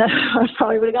Texarkana. I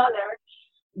probably would have gone there,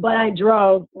 but I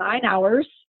drove 9 hours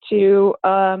to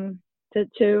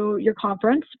your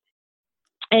conference,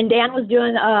 and Dan was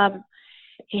doing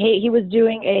he was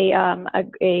doing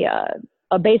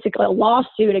basically a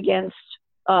lawsuit against.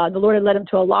 The Lord had led him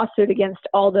to a lawsuit against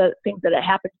all the things that had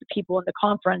happened to people in the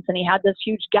conference, and he had this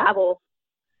huge gavel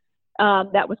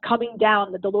that was coming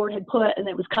down that the Lord had put, and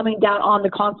it was coming down on the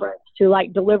conference to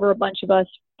like deliver a bunch of us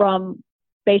from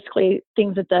basically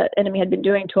things that the enemy had been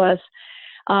doing to us,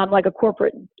 like a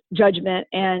corporate judgment.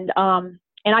 And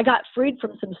I got freed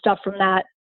from some stuff from that.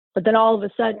 But then all of a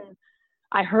sudden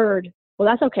I heard, well,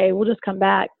 that's okay. We'll just come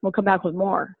back. We'll come back with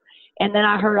more. And then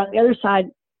I heard on the other side,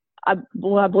 I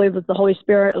believe was the Holy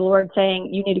Spirit, the Lord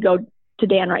saying, you need to go to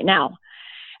Dan right now.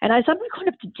 And I said, I'm not going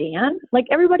up to Dan. Like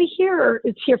everybody here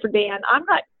is here for Dan. I'm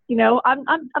not, I'm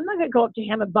not going to go up to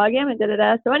him and bug him and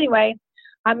da-da-da. So anyway,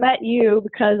 I met you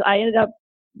because I ended up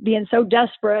being so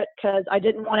desperate because I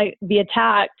didn't want to be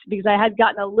attacked, because I had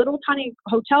gotten a little tiny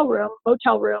motel room,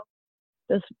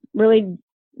 this really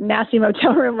nasty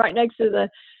motel room right next to the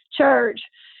church.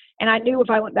 And I knew if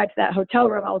I went back to that hotel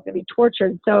room, I was going to be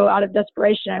tortured. So out of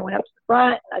desperation, I went up to the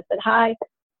front and I said, hi,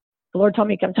 the Lord told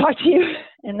me to come talk to you.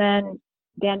 And then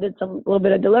Dan did a little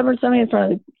bit of deliverance on me in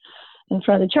front of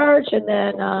the church. And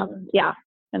then,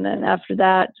 and then after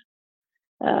that,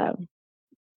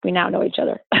 we now know each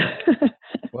other.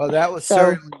 Well, that was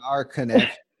certainly our connection.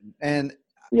 And,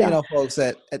 folks,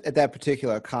 at that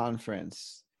particular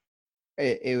conference,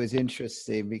 it was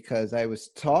interesting because I was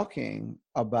talking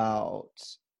about,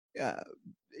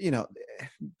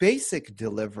 basic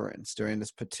deliverance during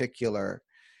this particular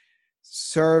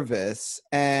service.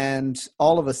 And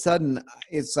all of a sudden,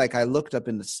 it's like I looked up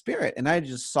in the spirit and I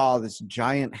just saw this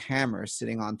giant hammer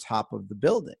sitting on top of the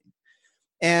building.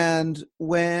 And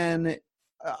when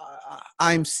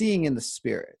I'm seeing in the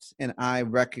spirit and I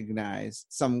recognize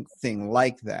something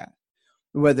like that,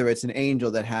 whether it's an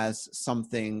angel that has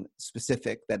something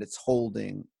specific that it's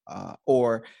holding,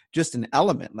 or just an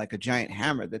element like a giant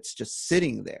hammer that's just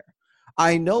sitting there,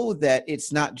 I know that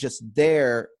it's not just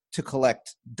there to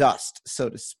collect dust, so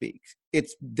to speak.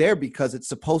 It's there because it's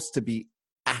supposed to be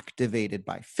activated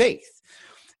by faith.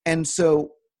 And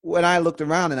so when I looked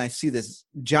around and I see this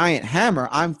giant hammer,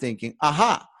 I'm thinking,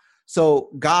 aha, so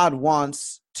God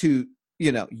wants to,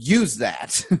 use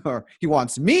that, or he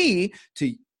wants me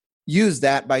to use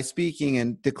that by speaking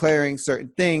and declaring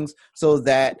certain things so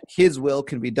that his will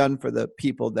can be done for the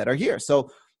people that are here. So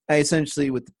I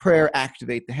essentially, with the prayer,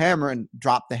 activate the hammer and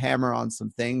drop the hammer on some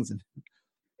things, and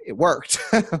it worked.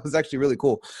 It was actually really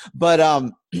cool. But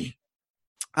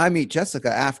I meet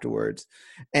Jessica afterwards,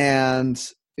 and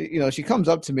she comes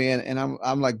up to me, and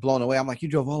I'm like blown away. I'm like, you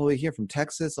drove all the way here from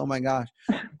Texas? Oh my gosh.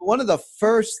 One of the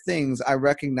first things I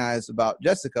recognized about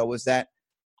Jessica was that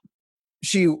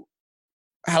she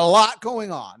had a lot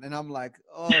going on, and I'm like,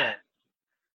 oh,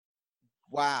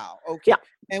 wow, okay.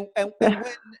 Yeah. And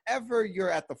whenever you're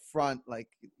at the front, like,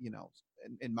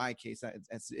 in my case,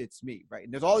 it's me, right?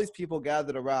 And there's all these people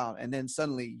gathered around, and then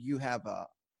suddenly you have a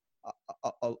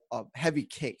heavy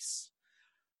case.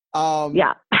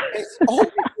 It's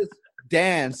always this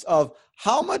dance of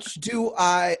how much do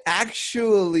I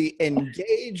actually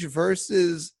engage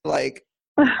versus like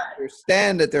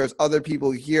understand that there's other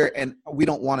people here and we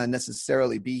don't want to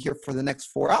necessarily be here for the next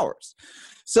 4 hours.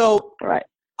 So right.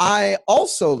 I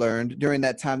also learned during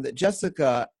that time that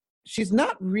Jessica, she's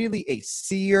not really a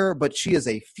seer, but she is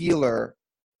a feeler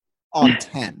on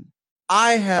 10.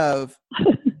 I have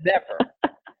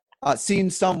never seen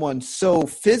someone so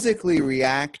physically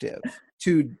reactive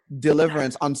to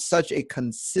deliverance on such a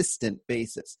consistent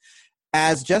basis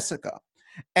as Jessica.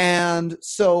 And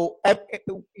so,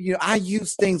 I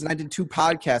use things, and I did 2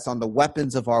 podcasts on the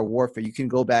weapons of our warfare. You can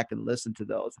go back and listen to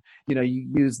those. You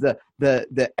use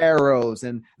the arrows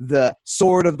and the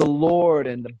sword of the Lord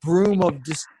and the broom of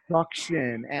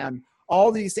destruction and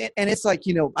all these. And it's like,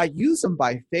 I use them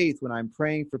by faith when I'm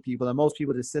praying for people. And most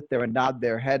people just sit there and nod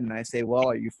their head. And I say, well,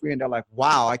 are you free? And they're like,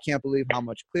 wow, I can't believe how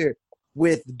much clearer.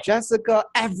 With Jessica,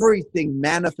 everything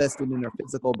manifested in her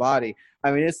physical body.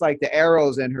 I mean, it's like the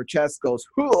arrows in her chest goes,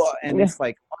 and it's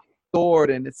like sword,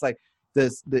 and it's like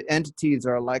the entities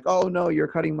are like, oh no, you're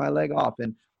cutting my leg off.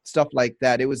 And stuff like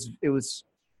that. It was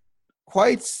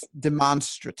quite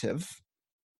demonstrative.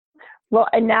 Well,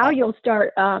 and now you'll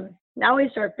start. Now we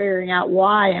start figuring out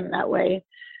why I'm that way,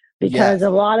 because Yes. a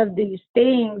lot of these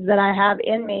things that I have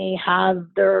in me have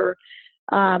their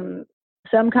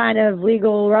some kind of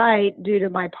legal right due to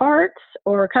my parts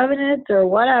or covenants or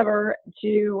whatever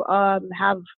to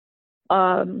have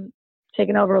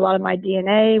taken over a lot of my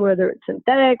DNA, whether it's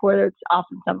synthetic, whether it's off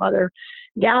in some other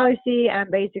galaxy,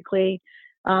 and basically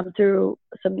through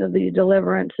some of the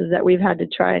deliverances that we've had to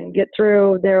try and get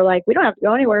through, they're like, we don't have to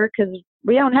go anywhere because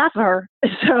we own half of her.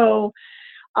 So,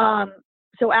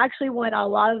 so actually, when a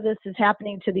lot of this is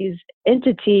happening to these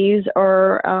entities,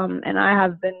 or and I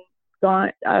have been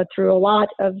gone through a lot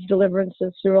of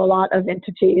deliverances through a lot of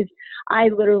entities, I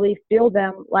literally feel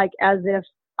them like as if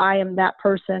I am that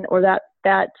person or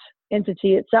that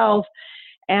entity itself,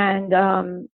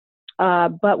 and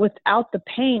but without the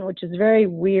pain, which is very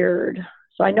weird.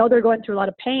 So I know they're going through a lot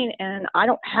of pain, and I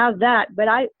don't have that, but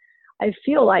I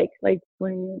feel like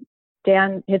when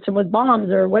Dan hits them with bombs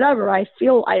or whatever, I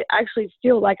actually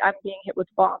feel like I'm being hit with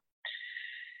bombs.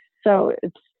 So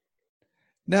it's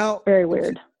Now, very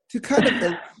weird. to kind of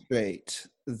illustrate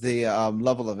the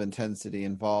level of intensity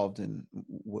involved in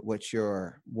what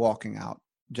you're walking out,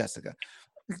 Jessica,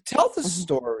 tell the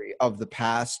story of the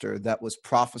pastor that was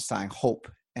prophesying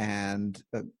hope and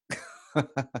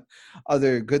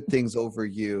other good things over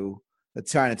you,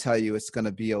 that's trying to tell you it's going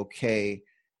to be okay,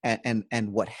 and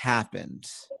what happened.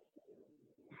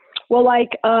 Well,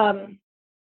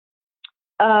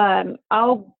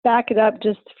 I'll back it up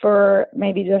just for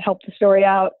maybe to help the story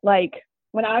out. Like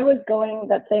when I was going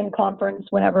that same conference,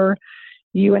 whenever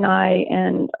you and I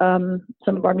and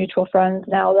some of our mutual friends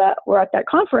now that were at that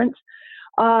conference,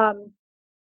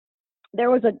 there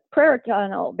was a prayer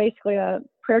tunnel, basically a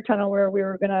prayer tunnel where we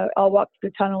were going to all walk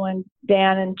through the tunnel, and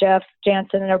Dan and Jeff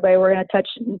Jansen and everybody were going to touch,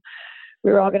 and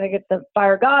we were all going to get the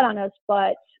fire of God on us.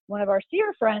 But one of our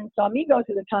seer friends saw me go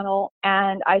through the tunnel,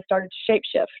 and I started to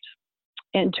shapeshift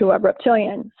into a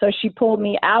reptilian. So she pulled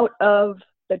me out of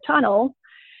the tunnel,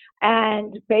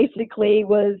 and basically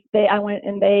I went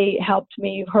and they helped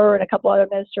me, her and a couple other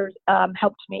ministers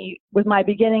helped me with my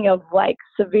beginning of like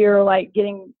severe, like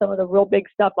getting some of the real big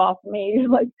stuff off of me,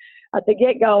 like at the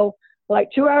get-go, like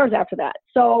 2 hours after that.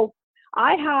 So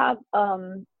I have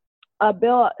some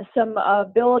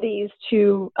abilities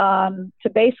to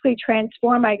basically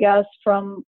transform, I guess,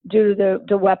 from due to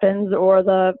the weapons or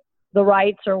the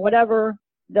rights or whatever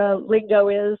the lingo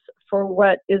is for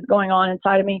what is going on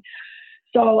inside of me.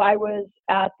 So I was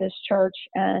at this church,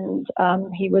 and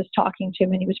he was talking to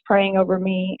me, and he was praying over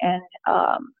me, and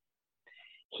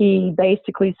he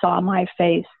basically saw my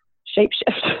face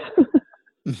shapeshift.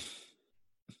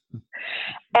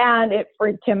 And it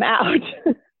freaked him out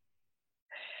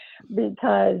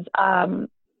because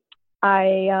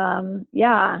I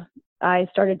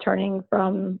started turning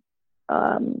from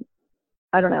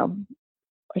I don't know,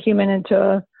 a human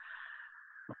into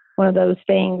one of those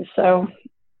things. So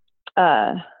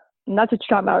that's what you're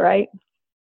talking about, right?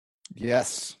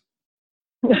 Yes.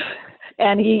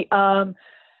 And he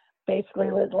basically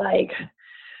was like,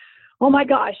 oh my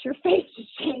gosh, your face has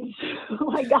changed.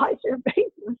 Oh my gosh, your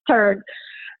face has turned.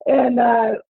 And,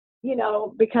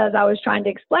 because I was trying to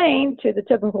explain to the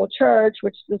typical church,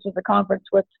 which this was a conference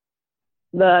with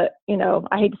I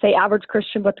hate to say average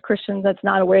Christian, but the Christian that's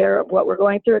not aware of what we're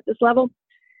going through at this level.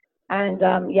 And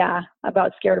I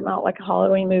about scared them out like a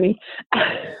Halloween movie.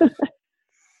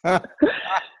 So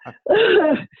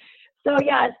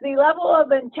yes, the level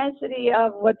of intensity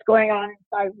of what's going on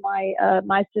inside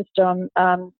my system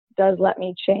does let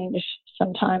me change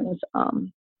sometimes,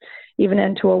 even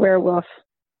into a werewolf.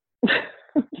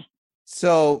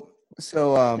 So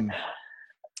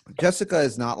Jessica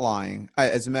is not lying.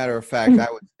 As a matter of fact,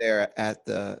 I was there at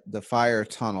the fire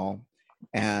tunnel,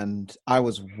 and I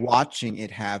was watching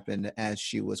it happen as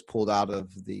she was pulled out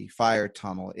of the fire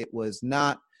tunnel. It was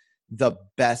not the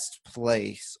best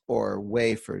place or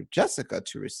way for Jessica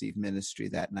to receive ministry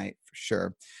that night, for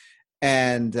sure.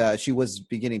 And she was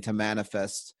beginning to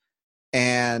manifest,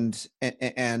 and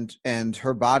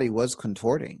her body was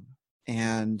contorting.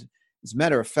 And as a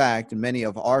matter of fact, in many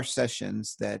of our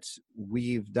sessions that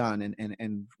we've done,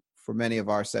 and for many of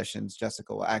our sessions,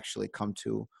 Jessica will actually come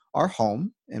to our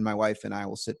home, and my wife and I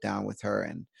will sit down with her,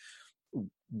 and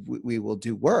we will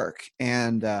do work.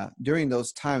 And during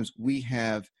those times, we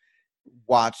have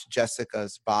watched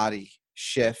Jessica's body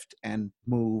shift and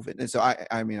move. And so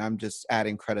I mean, I'm just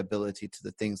adding credibility to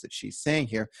the things that she's saying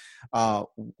here.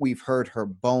 We've heard her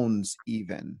bones,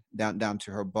 even down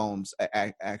to her bones,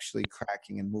 actually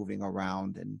cracking and moving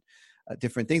around, and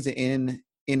different things in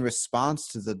in response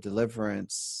to the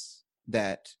deliverance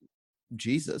that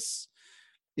Jesus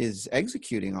is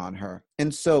executing on her.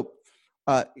 And so,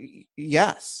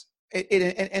 yes,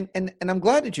 and I'm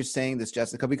glad that you're saying this,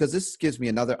 Jessica, because this gives me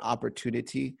another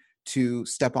opportunity to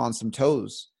step on some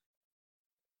toes.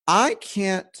 I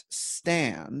can't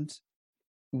stand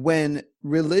when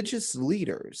religious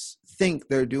leaders think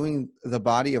they're doing the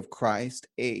body of Christ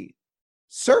a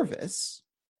service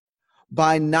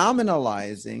by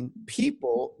nominalizing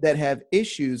people that have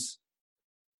issues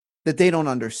that they don't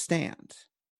understand.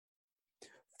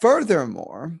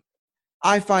 Furthermore,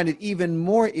 I find it even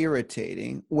more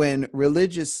irritating when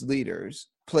religious leaders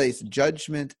place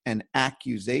judgment and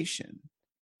accusation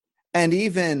and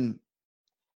even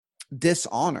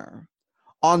dishonor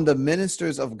on the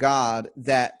ministers of God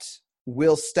that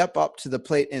will step up to the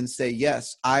plate and say,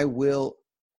 yes, I will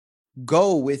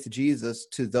go with Jesus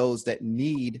to those that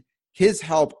need his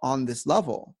help on this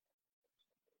level.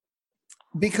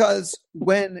 Because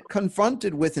when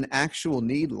confronted with an actual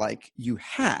need like you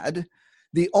had,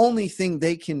 the only thing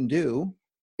they can do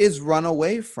is run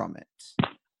away from it,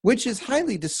 which is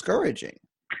highly discouraging.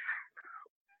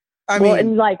 I mean,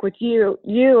 and like with you,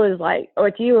 it was like,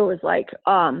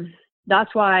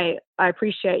 that's why I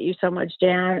appreciate you so much,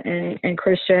 Dan and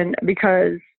Christian,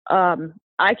 because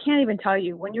I can't even tell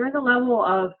you, when you're in the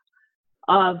level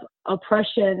of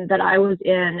oppression that I was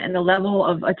in and the level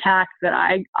of attack that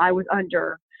I was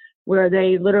under, where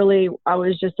they literally, I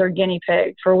was just their guinea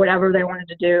pig for whatever they wanted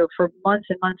to do for months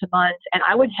and months and months. And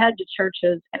I would head to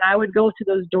churches and I would go to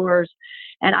those doors,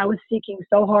 and I was seeking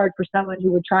so hard for someone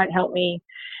who would try and help me.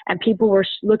 And people were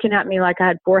looking at me like I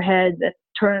had four heads and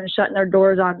turning and shutting their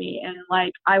doors on me. And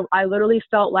like, I literally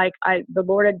felt like the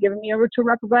Lord had given me over to a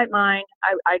reprobate mind.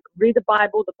 I'd read the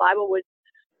Bible would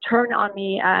turn on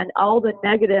me, and all the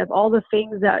negative, all the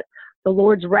things that the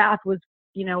Lord's wrath was,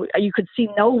 you could see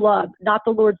no love, not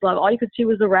the Lord's love. All you could see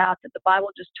was the wrath, that the Bible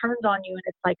just turns on you. And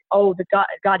it's like, oh,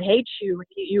 God hates you.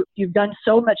 You've done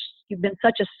so much. You've been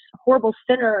such a horrible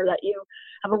sinner that you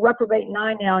have a reprobate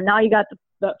mind now. Now you got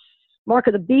the mark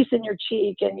of the beast in your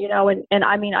cheek. And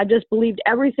I mean, I just believed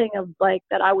everything of like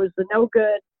that. I was the no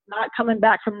good, not coming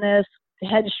back from this,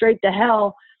 head straight to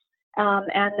hell.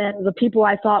 And then the people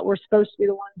I thought were supposed to be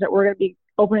the ones that were going to be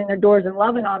opening their doors and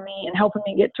loving on me and helping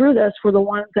me get through this were the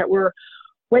ones that were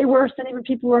way worse than even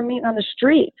people who were meeting on the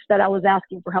streets that I was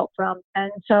asking for help from.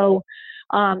 And so,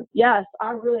 yes,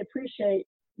 I really appreciate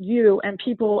you and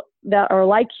people that are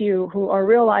like you who are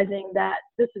realizing that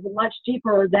this is much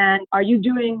deeper than, are you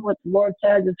doing what the Lord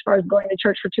says as far as going to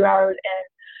church for 2 hours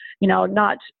and,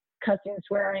 not cussing,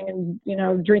 swearing,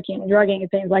 and, drinking and drugging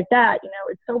and things like that.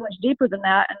 It's so much deeper than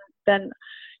that. And then,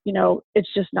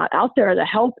 it's just not out there. The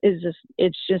help is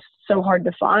it's just so hard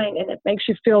to find. And it makes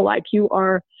you feel like you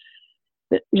are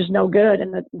just no good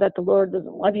and that the Lord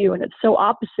doesn't love you. And it's so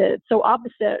opposite. It's so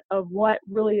opposite of what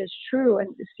really is true. And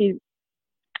see,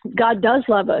 God does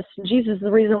love us. Jesus is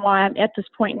the reason why I'm at this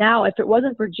point now. If it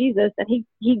wasn't for Jesus, and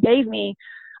he gave me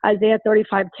Isaiah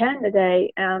 35:10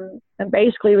 today, and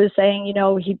basically was saying,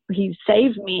 he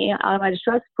saved me out of my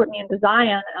distress, put me into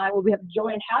Zion, and I will have joy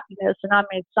and happiness, and I'm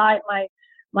inside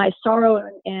my sorrow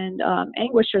and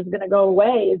anguish is going to go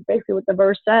away, is basically what the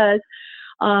verse says.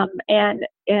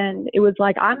 And it was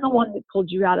like, I'm the one that pulled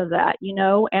you out of that,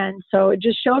 and so it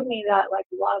just showed me that like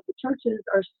a lot of the churches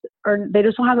are they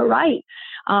just don't have it right.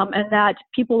 And that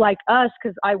people like us,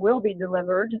 because I will be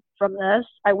delivered from this,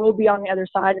 I will be on the other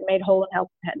side and made whole and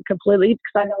helped completely,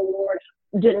 because I know the Lord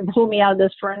didn't pull me out of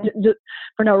this for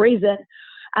no reason.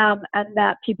 And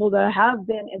that people that have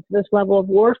been into this level of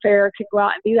warfare can go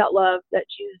out and be that love that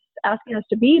Jesus is asking us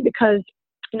to be, because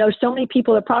so many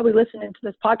people that probably listening to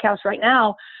this podcast right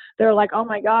now, they're like, oh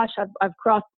my gosh, I've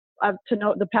crossed to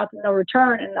know the path of no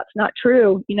return. And that's not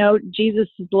true. Jesus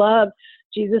is love.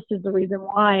 Jesus is the reason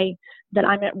why that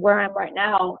I'm at where I'm right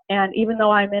now. And even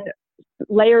though I'm in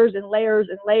layers and layers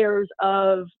and layers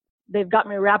of, they've got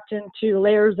me wrapped into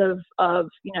layers of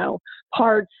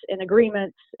parts and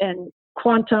agreements and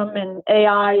quantum and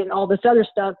AI and all this other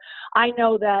stuff, I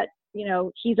know that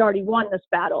he's already won this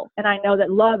battle. And I know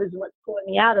that love is what's pulling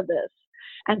me out of this.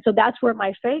 And so that's where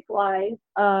my faith lies,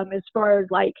 as far as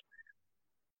like,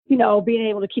 being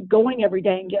able to keep going every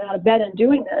day and get out of bed and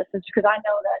doing this. It's because I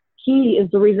know that he is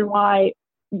the reason why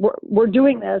we're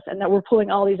doing this, and that we're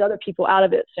pulling all these other people out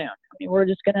of it soon. I mean, we're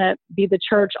just going to be the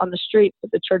church on the street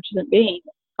that the church isn't being,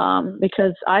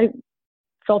 because I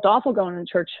felt awful going to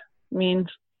church. I mean,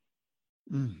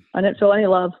 I didn't feel any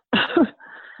love.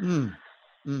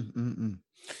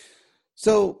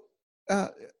 So,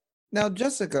 Now,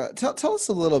 Jessica, tell us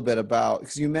a little bit about,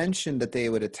 because you mentioned that they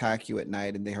would attack you at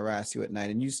night and they harass you at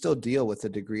night, and you still deal with a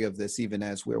degree of this even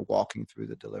as we're walking through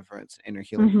the deliverance inner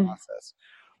healing Hmm. process.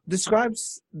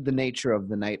 Describes the nature of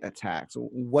the night attacks.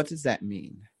 What does that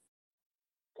mean?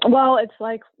 Well, it's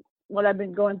like what I've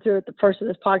been going through at the first of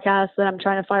this podcast that I'm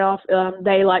trying to fight off.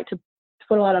 They like to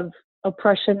put a lot of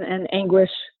oppression and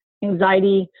anguish,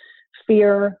 anxiety,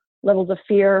 fear, levels of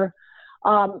fear.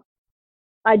 Um,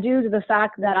 I do to the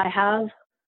fact that I have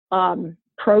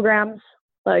programs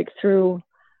like through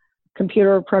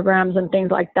computer programs and things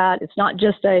like that. It's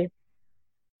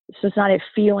just not a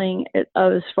feeling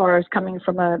as far as coming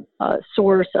from a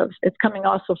source of. It's coming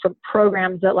also from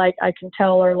programs that like I can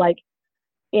tell are like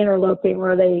interloping,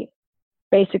 where they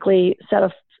basically set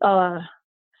a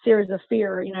series of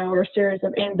fear, or a series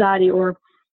of anxiety, or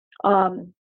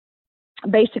um,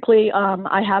 basically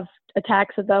I have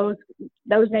attacks of those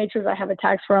natures. I have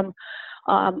attacks from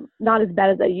not as bad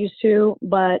as I used to,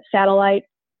 but satellite,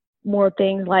 more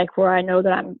things like where I know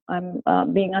that I'm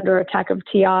being under attack of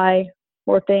TI,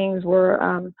 more things where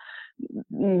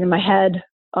in my head,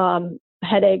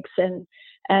 headaches and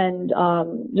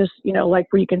just like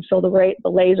where you can feel the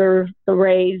laser, the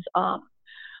rays,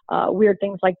 weird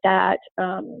things like that.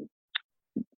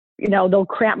 They'll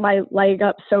cramp my leg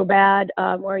up so bad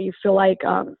where you feel like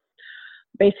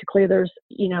basically there's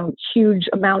huge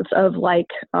amounts of like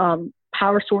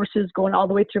power sources going all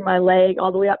the way through my leg,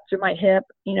 all the way up through my hip.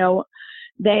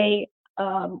 They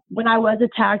when I was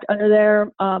attacked under there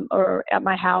or at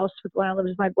my house when I lived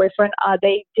with my boyfriend,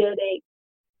 they did a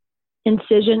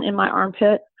incision in my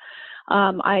armpit.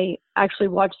 I actually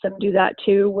watched them do that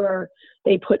too, where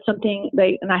they put something,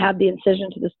 and I have the incision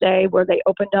to this day, where they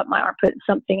opened up my armpit and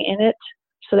something in it.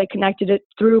 So they connected it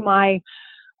through my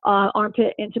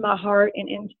armpit into my heart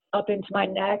and up into my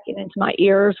neck and into my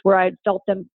ears, where I felt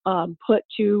them put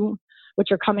to,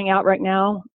 which are coming out right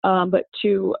now, but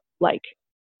to like,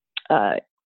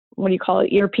 what do you call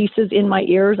it, earpieces in my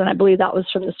ears. And I believe that was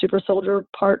from the super soldier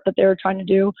part that they were trying to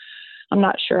do. I'm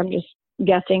not sure. I'm just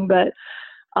guessing, but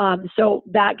so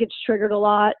that gets triggered a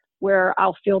lot, where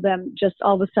I'll feel them just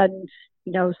all of a sudden,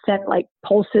 send like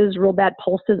pulses, real bad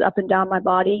pulses up and down my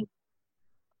body.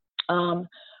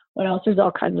 What else? There's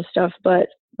all kinds of stuff, but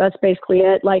that's basically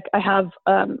it. Like I have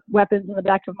weapons in the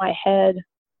back of my head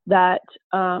that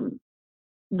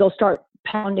they'll start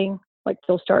pounding, like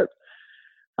they'll start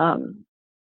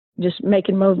just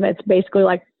making movements, basically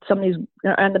like somebody's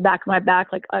on the back of my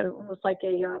back, like almost like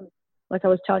like I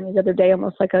was telling you the other day,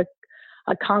 almost like a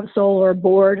console or a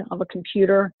board of a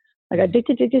computer, like like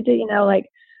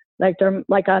they're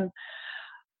like like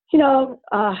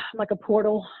a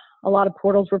portal. A lot of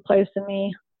portals were placed in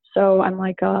me, so I'm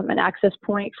like an access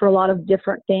point for a lot of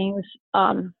different things.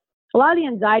 A lot of the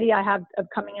anxiety I have of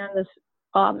coming on this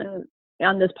and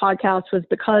on this podcast was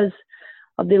because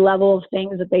of the level of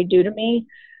things that they do to me.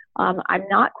 I'm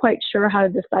not quite sure how to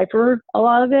decipher a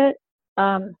lot of it.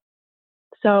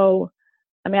 So,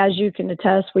 I mean, as you can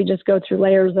attest, we just go through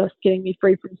layers of getting me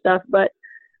free from stuff. But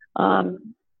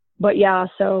yeah,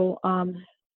 so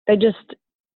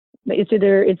it's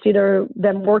either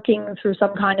them working through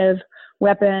some kind of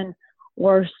weapon,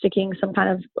 or sticking some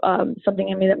kind of something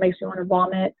in me that makes me want to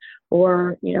vomit,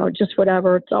 or just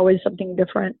whatever. It's always something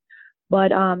different.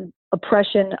 But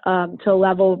oppression to a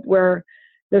level where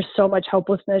there's so much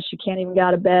hopelessness you can't even get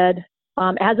out of bed.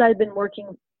 As I've been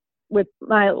working with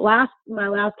my last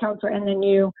counselor and then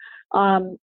you,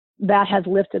 that has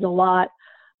lifted a lot.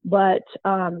 But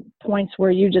points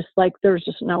where you just like, there's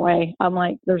just no way. I'm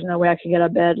like, there's no way I can get out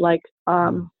of bed. Like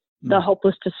the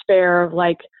hopeless despair of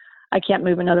like, I can't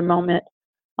move another moment.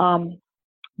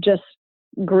 Just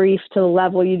grief to the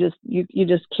level you just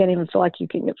can't even feel like you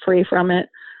can get free from it.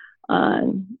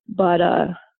 But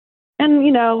and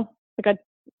like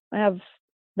I have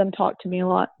them talk to me a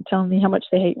lot, telling me how much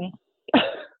they hate me.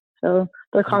 So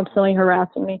they're constantly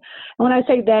harassing me. And when I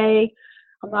say they,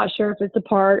 I'm not sure if it's a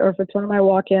part or if it's one of my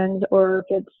walk-ins or if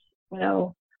it's,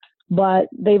 but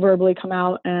they verbally come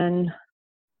out and,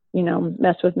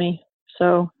 mess with me.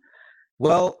 So.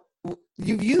 Well,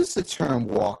 you've used the term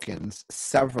walk-ins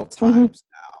several times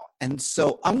now. And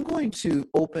so I'm going to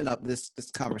open up this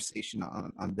conversation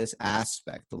on this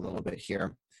aspect a little bit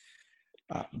here.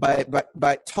 By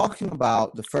talking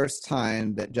about the first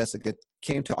time that Jessica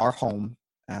came to our home,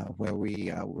 where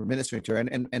we were ministering to her,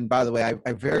 and by the way,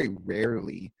 I very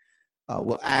rarely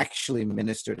will actually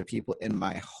minister to people in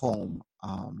my home.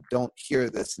 Don't hear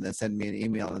this and then send me an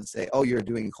email and say, "Oh, you're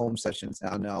doing home sessions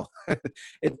now." No,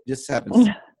 it just happens.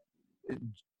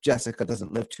 Jessica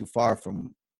doesn't live too far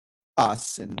from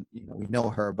us, and we know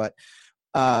her, but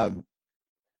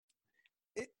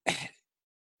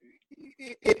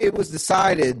it was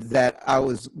decided that I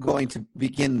was going to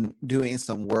begin doing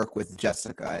some work with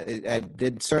Jessica. I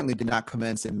certainly did not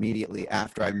commence immediately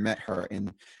after I met her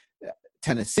in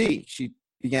Tennessee. She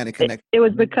began to connect. It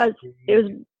was because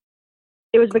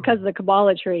of the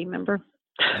Kabbalah tree, remember?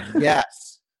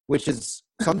 Yes, which is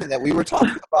something that we were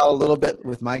talking about a little bit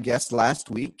with my guest last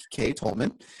week, Kay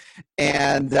Tolman,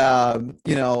 and I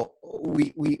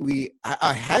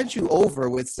had you over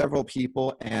with several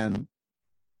people, and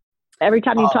every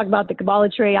time you talk about the Kabbalah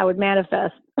tree, I would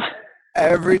manifest.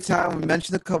 Every time we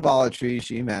mentioned the Kabbalah tree,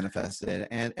 she manifested,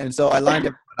 and so I lined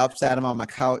him up, sat him on my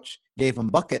couch, gave him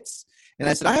buckets, and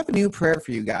I said, I have a new prayer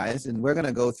for you guys, and we're going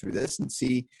to go through this and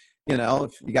see,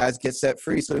 if you guys get set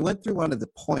free. So we went through one of the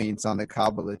points on the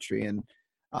Kabbalah tree, and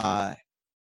I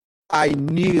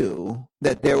knew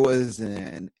that there was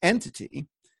an entity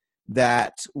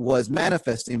that was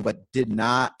manifesting but did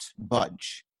not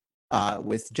budge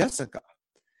with Jessica.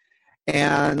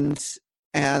 And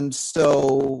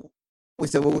so we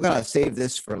said, well, we're going to save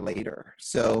this for later.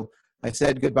 So I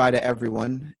said goodbye to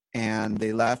everyone, and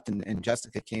they left, and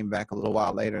Jessica came back a little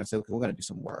while later and said, okay, we're going to do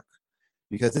some work,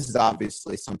 because this is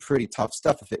obviously some pretty tough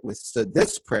stuff. If it withstood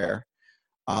this prayer,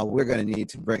 we're going to need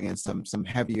to bring in some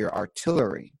heavier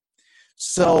artillery.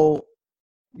 So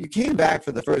you came back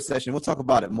for the first session. We'll talk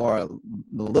about it more a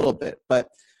little bit, but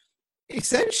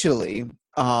essentially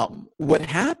what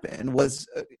happened was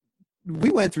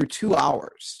we went through 2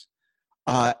 hours,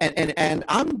 and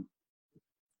I'm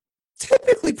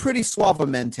typically pretty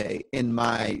suavemente in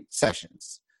my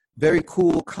sessions. Very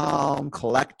cool, calm,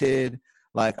 collected,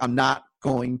 like I'm not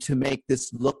going to make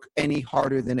this look any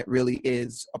harder than it really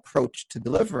is approach to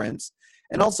deliverance,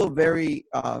 and also very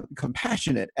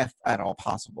compassionate if at all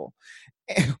possible.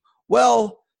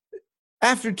 Well,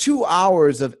 after 2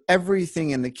 hours of everything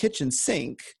in the kitchen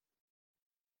sink,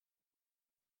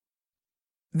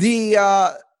 the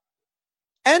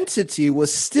entity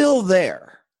was still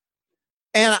there,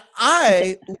 and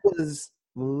I was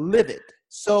livid.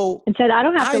 So and said, I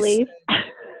don't have to leave.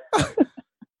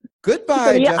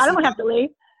 Goodbye, said, Jessica. I don't have to leave.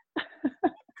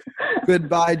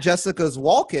 Goodbye, Jessica's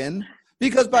walk-in.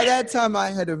 Because by that time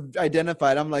I had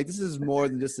identified, I'm like, this is more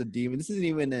than just a demon. This isn't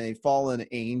even a fallen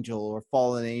angel or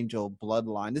fallen angel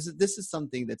bloodline. This is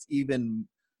something that's even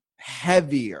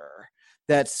heavier,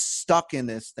 that's stuck in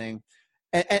this thing.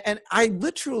 And I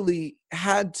literally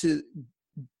had to,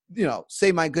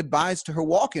 say my goodbyes to her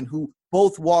walk-in, who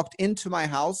both walked into my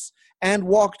house and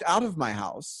walked out of my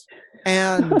house.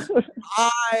 And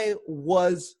I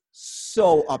was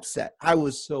so upset. I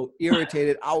was so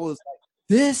irritated. I was like,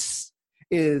 this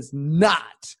is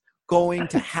not going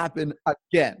to happen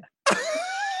again.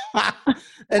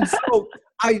 And so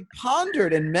I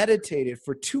pondered and meditated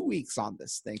for 2 weeks on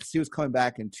this thing. She was coming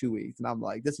back in 2 weeks, and I'm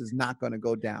like, this is not going to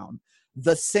go down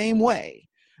the same way.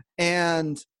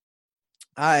 And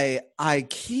I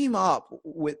came up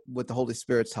with the Holy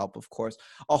Spirit's help, of course,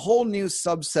 a whole new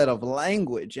subset of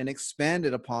language, and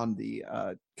expanded upon the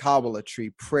Kabbalah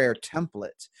tree prayer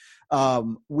template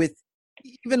with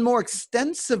even more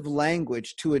extensive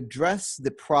language to address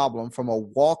the problem from a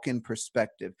walk-in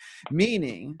perspective.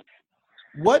 Meaning,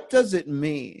 what does it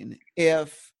mean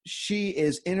if she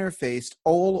is interfaced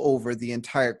all over the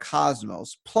entire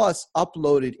cosmos, plus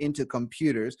uploaded into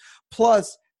computers,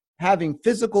 plus having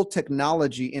physical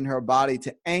technology in her body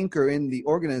to anchor in the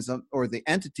organism or the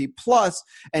entity, plus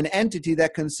an entity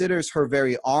that considers her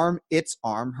very arm its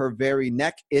arm, her very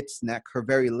neck its neck, her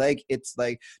very leg its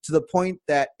leg, to the point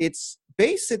that it's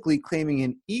basically claiming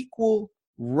an equal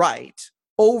right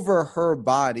over her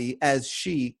body as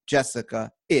she,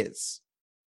 Jessica, is.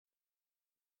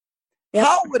 Yep.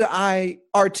 How would I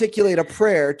articulate a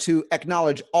prayer to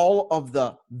acknowledge all of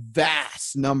the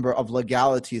vast number of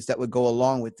legalities that would go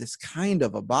along with this kind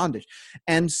of a bondage?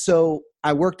 And so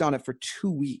I worked on it for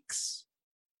 2 weeks,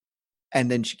 and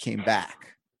then she came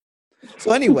back.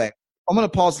 So anyway, I'm going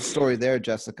to pause the story there,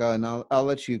 Jessica, and I'll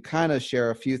let you kind of share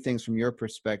a few things from your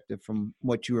perspective, from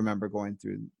what you remember going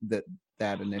through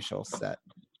that initial set.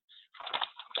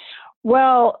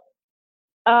 Well,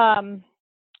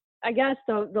 I guess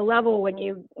the level when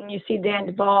you see Dan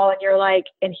Duvall and you're like,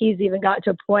 and he's even got to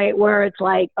a point where it's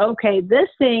like, okay, this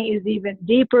thing is even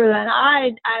deeper than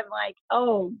I'm like,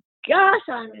 oh gosh,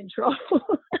 I'm in trouble.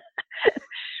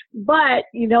 But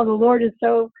the Lord is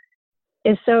so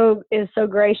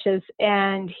gracious,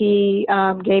 and He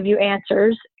gave you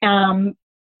answers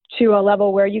to a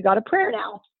level where you got a prayer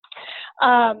now.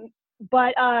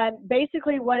 But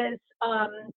basically, what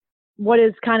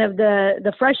is kind of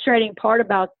the frustrating part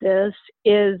about this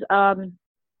is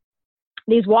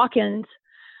these walk-ins.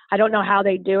 I don't know how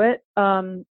they do it.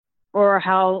 or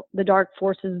how the dark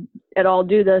forces at all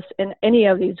do this in any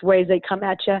of these ways they come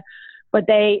at you. But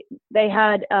they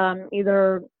had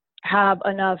either have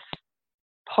enough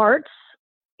parts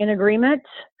in agreement,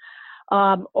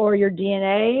 or your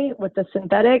DNA with the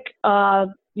synthetic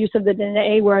use of the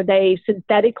DNA, where they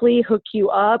synthetically hook you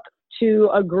up to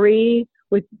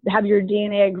have your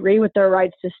DNA agree with their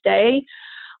rights to stay,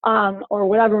 or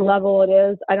whatever level it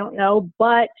is. I don't know,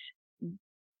 but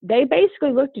they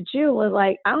basically looked at you and was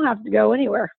like, I don't have to go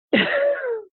anywhere.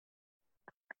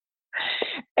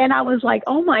 And I was like,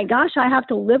 oh my gosh, I have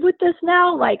to live with this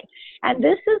now. Like, and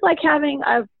this is like having,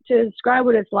 to describe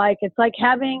what it's like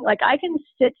having, like, I can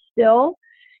sit still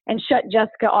and shut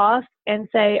Jessica off and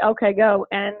say, okay, go.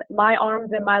 And my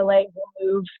arms and my legs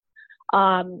will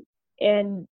move,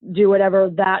 and do whatever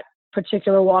that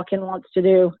particular walk-in wants to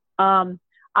do.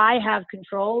 I have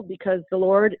control because the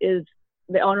Lord is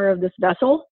the owner of this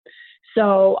vessel.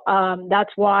 So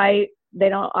that's why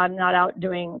I'm not out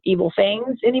doing evil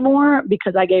things anymore,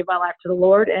 because I gave my life to the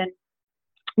Lord, and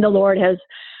the Lord has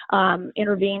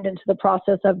intervened into the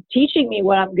process of teaching me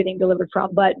what I'm getting delivered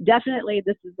from. But definitely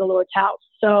this is the Lord's house.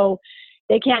 So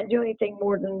they can't do anything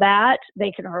more than that.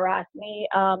 They can harass me.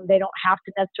 They don't have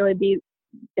to necessarily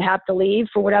have to leave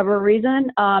for whatever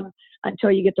reason,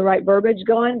 until you get the right verbiage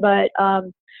going. But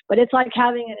it's like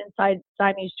having an inside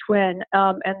Siamese twin.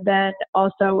 And then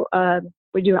also, I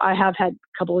have had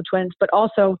a couple of twins, but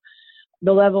also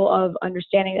the level of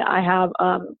understanding that I have,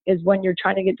 is when you're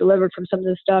trying to get delivered from some of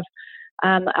this stuff.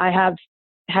 I have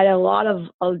had a lot of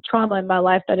trauma in my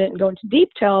life that I didn't go into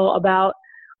detail about.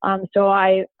 So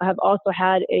I have also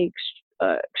had a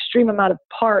extreme amount of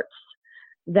parts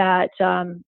that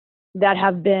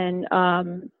have been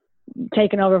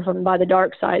taken over by the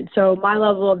dark side. So my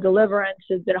level of deliverance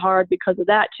has been hard because of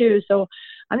that too. So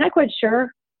I'm not quite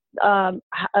sure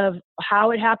of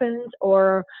how it happens,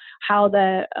 or how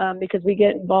because we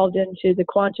get involved into the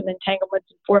quantum entanglements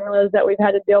and formulas that we've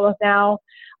had to deal with now,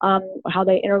 how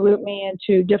they interloop me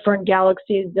into different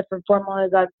galaxies, different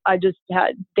formulas.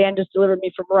 Dan just delivered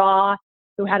me from Ra,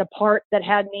 who had a part that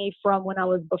had me from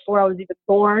before I was even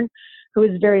born, who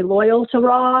is very loyal to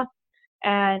Ra.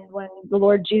 And when the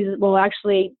Lord Jesus,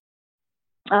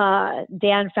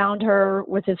 Dan found her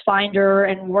with his finder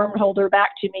and wormholed her back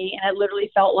to me, and it literally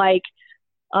felt like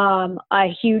a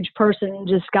huge person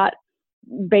just got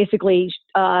basically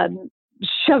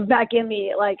shoved back in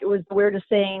me. Like, it was the weirdest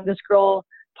thing. This girl,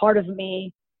 part of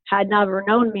me, had never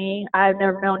known me. I've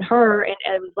never known her, and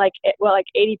it was like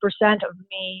 80% of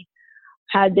me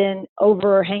had been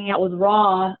over hanging out with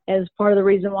Ra, as part of the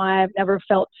reason why I've never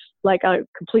felt like a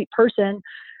complete person,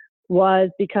 was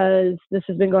because this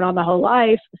has been going on my whole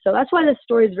life. So that's why this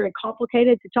story is very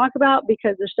complicated to talk about,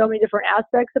 because there's so many different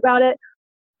aspects about it.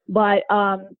 But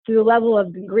through the level of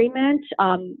agreement,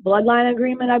 bloodline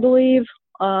agreement, I believe,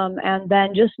 and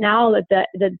then just now that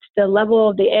the level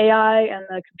of the AI and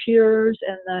the computers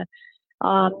and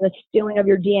the stealing of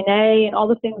your DNA and all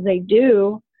the things they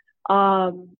do,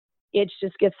 it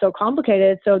just gets so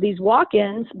complicated. So these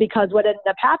walk-ins, because what ended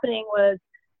up happening was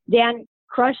Dan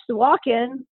crushed the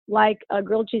walk-in like a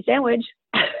grilled cheese sandwich.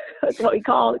 That's what we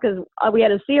call it, because we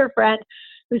had a seer friend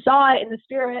who saw it in the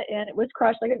spirit, and it was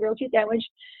crushed like a grilled cheese sandwich.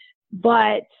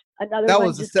 But another That one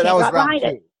was just that came was right round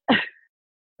behind two. it.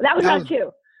 That was round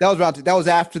two. That was round two. That was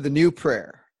after the new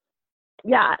prayer.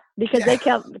 Yeah, because they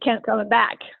kept coming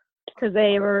back, because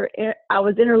I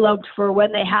was interloped for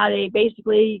when they had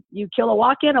basically, you kill a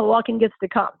walk-in gets to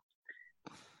come.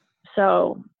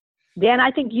 So, Dan,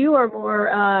 I think you are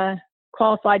more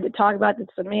qualified to talk about this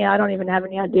than me. I don't even have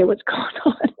any idea what's going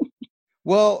on.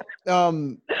 Well,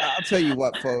 I'll tell you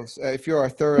what, folks. If you are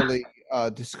thoroughly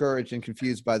discouraged and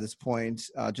confused by this point,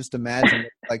 just imagine what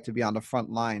it's like to be on the front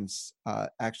lines,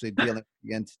 actually dealing with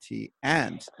the entity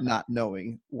and not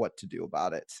knowing what to do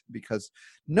about it, because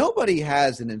nobody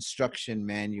has an instruction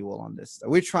manual on this.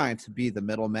 We're trying to be the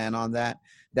middleman on that.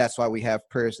 That's why we have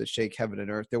prayers that shake heaven and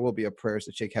earth. There will be a prayers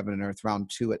that shake heaven and earth round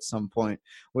 2 at some point,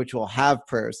 which will have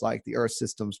prayers like the Earth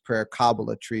Systems prayer,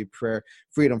 Kabbalah tree prayer,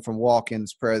 freedom from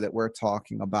walk-ins prayer that we're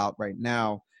talking about right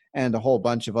now, and a whole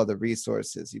bunch of other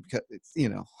resources. Because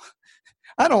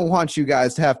I don't want you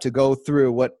guys to have to go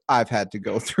through what I've had to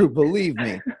go through, believe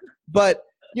me. But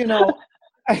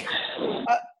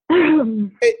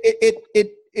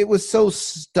it was so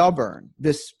stubborn,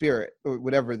 this spirit or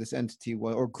whatever this entity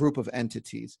was, or group of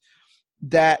entities,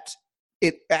 that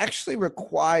it actually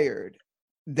required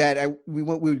that we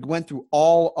went through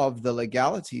all of the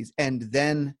legalities and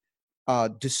then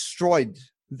destroyed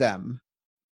them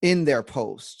in their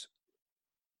post,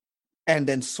 and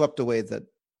then swept away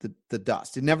the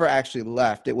dust. It never actually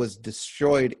left. It was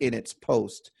destroyed in its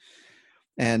post.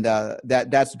 And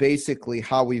that's basically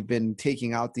how we've been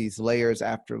taking out these layers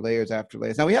after layers after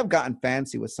layers. Now, we have gotten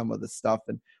fancy with some of the stuff,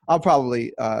 and I'll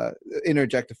probably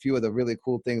interject a few of the really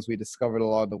cool things we discovered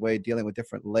along the way, dealing with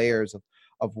different layers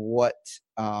of what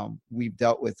we've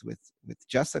dealt with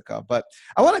Jessica. But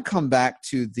I want to come back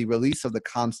to the release of the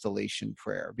constellation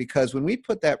prayer, because when we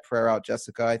put that prayer out,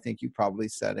 Jessica, I think you probably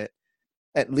said it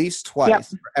at least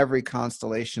twice for every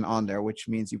constellation on there, which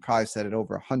means you probably said it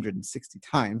over 160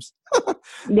 times.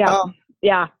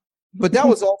 Yeah. But that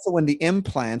was also when the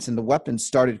implants and the weapons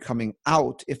started coming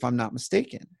out, if I'm not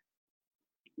mistaken.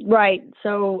 Right.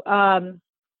 So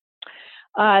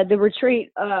the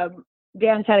retreat,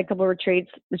 Dan's had a couple of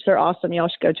retreats, which are awesome. Y'all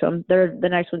should go to them. The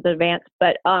next one's advanced,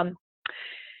 but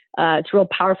it's real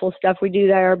powerful stuff we do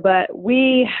there. But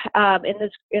we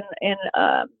in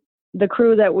the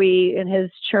crew that we in his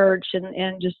church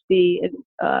and just the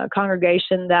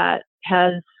congregation that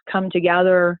has come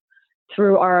together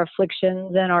through our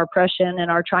afflictions and our oppression and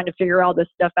our trying to figure all this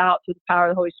stuff out through the power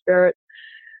of the Holy Spirit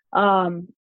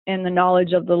and the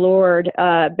knowledge of the Lord.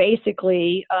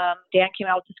 Basically, Dan came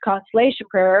out with this constellation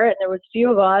prayer, and there was a few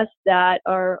of us that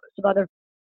are some other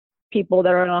people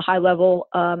that are on a high level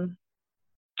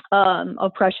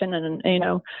oppression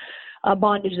and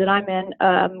bondage that I'm in.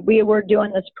 We were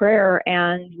doing this prayer,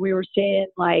 and we were seeing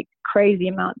like crazy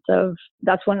amounts of.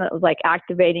 That's when it was like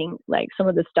activating like some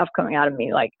of the stuff coming out of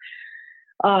me, like.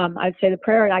 I'd say the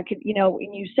prayer, and I could,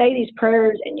 when you say these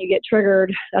prayers and you get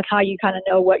triggered, that's how you kind of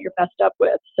know what you're messed up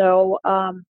with. So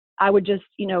I would just,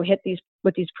 hit these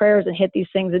prayers and hit these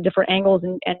things at different angles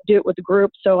and do it with the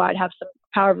group. So I'd have some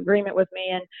power of agreement with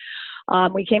me.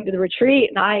 And we came to the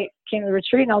retreat, and I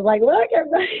was like, look,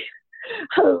 everybody,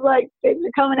 I was like, things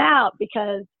are coming out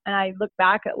and I look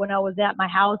back at when I was at my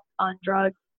house on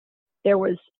drugs, there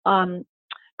was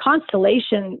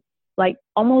constellation, like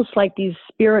almost like these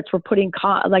spirits were putting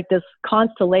like this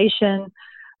constellation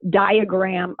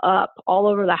diagram up all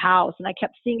over the house. And I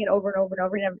kept seeing it over and over and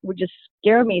over, and it would just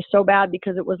scare me so bad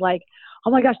because it was like, oh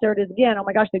my gosh, there it is again. Oh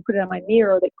my gosh, they put it on my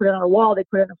mirror. They put it on a wall. They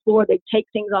put it on the floor. They take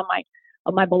things on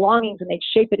my belongings and they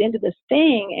shape it into this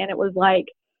thing. And it was like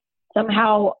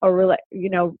somehow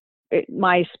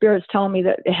my spirit's telling me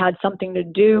that it had something to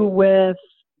do with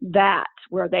that,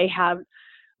 where they have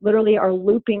literally are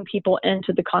looping people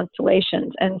into the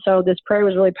constellations. And so this prayer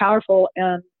was really powerful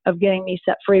of getting me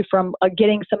set free from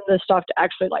getting some of this stuff to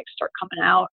actually like start coming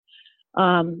out.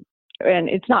 And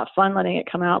it's not fun letting it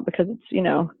come out because it's,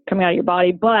 coming out of your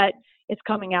body, but it's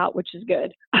coming out, which is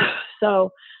good.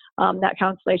 So that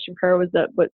constellation prayer was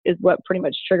what pretty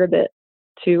much triggered it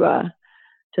to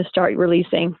start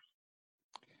releasing,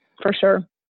 for sure.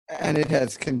 And it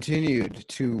has continued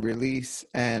to release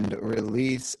and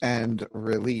release and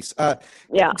release.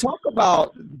 Talk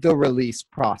about the release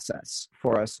process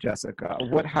for us, Jessica.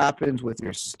 What happens with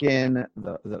your skin,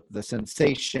 the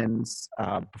sensations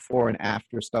before and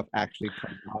after stuff actually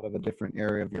comes out of a different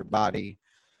area of your body?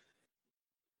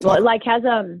 Well, it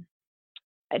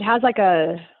has like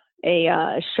a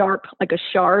sharp, like a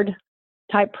shard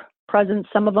type presence.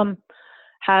 Some of them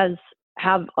have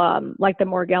like the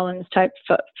Morgellons type,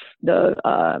 the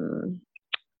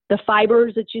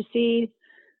fibers that you see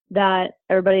that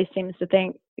everybody seems to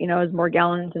think, is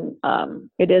Morgellons, and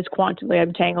it is quantumly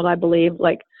entangled, I believe,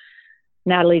 like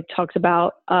Natalie talks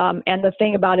about. And the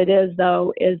thing about it is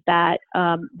that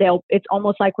it's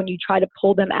almost like when you try to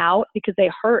pull them out, because they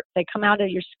hurt, they come out of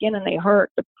your skin and they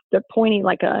hurt. They're pointing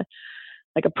like a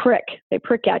prick. They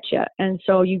prick at you, and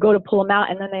so you go to pull them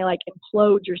out, and then they like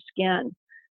implode your skin.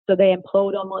 So they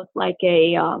implode almost like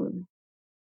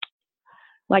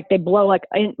like they blow, like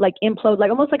implode, like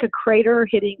almost like a crater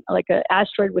hitting, like an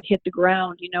asteroid would hit the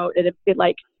ground. It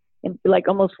like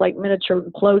almost like miniature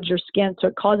implodes your skin. So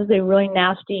it causes a really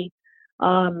nasty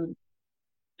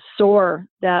sore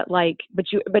that but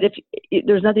if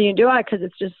there's nothing you can do about it because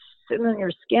it's just sitting on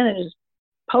your skin and just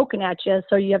poking at you.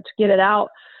 So you have to get it out.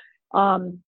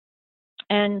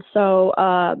 And so,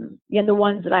 the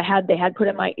ones that they had put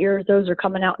in my ears, those are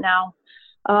coming out now.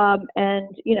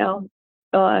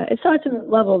 It's a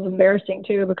level of embarrassing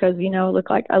too, because,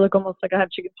 I look almost like I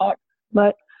have chicken pox,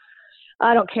 but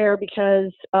I don't care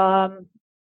because,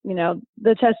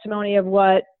 the testimony of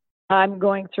what I'm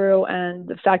going through and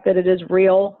the fact that it is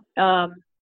real. And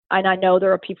I know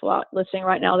there are people out listening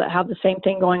right now that have the same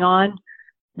thing going on,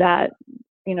 that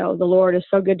the Lord is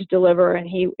so good to deliver, and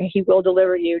he will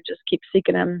deliver you. Just keep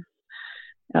seeking him.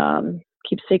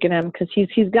 Keep seeking him, because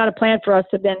he's got a plan for us.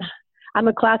 I'm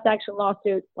a class action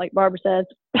lawsuit, like Barbara says.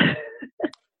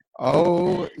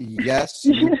 Oh, yes,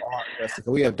 you are, Jessica.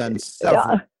 We have done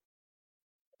several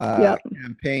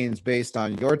campaigns based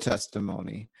on your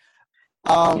testimony.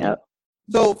 Um, Yep.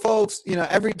 so, folks,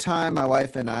 every time my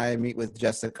wife and I meet with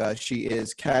Jessica, she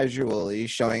is casually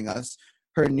showing us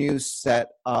her new set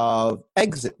of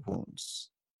exit wounds.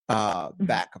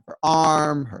 Back of her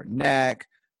arm, her neck,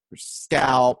 her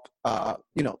scalp, My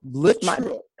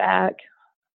literal back,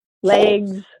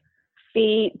 holes, legs,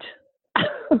 feet.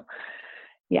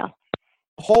 Yeah.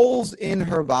 holes in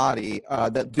her body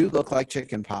that do look like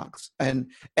chicken pox. And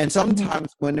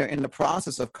sometimes when they're in the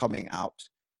process of coming out,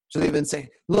 she'll even say,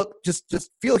 look,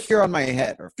 just feel here on my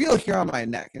head or feel here on my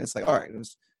neck. And it's like, all right.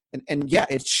 And yeah,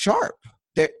 it's sharp.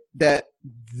 That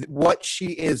what she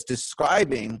is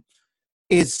describing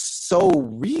is so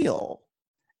real.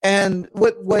 And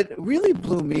what really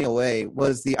blew me away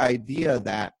was the idea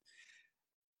that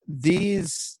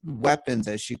these weapons,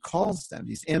 as she calls them,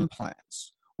 these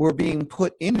implants, were being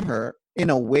put in her in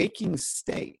a waking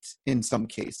state in some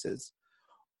cases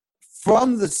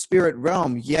from the spirit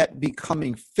realm, yet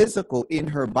becoming physical in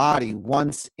her body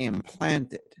once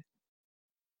implanted.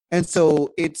 And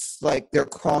so it's like they're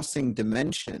crossing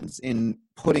dimensions in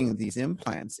putting these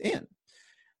implants in.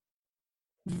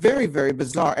 Very, very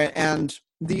bizarre. And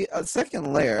the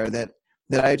second layer that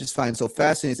I just find so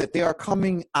fascinating is that they are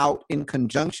coming out in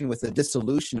conjunction with the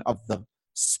dissolution of the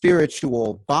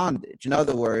spiritual bondage. In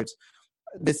other words,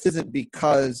 this isn't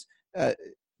because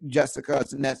Jessica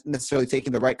is necessarily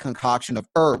taking the right concoction of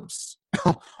herbs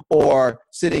or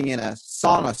sitting in a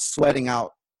sauna sweating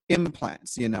out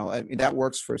implants. I mean, that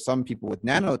works for some people with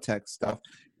nanotech stuff.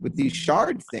 With these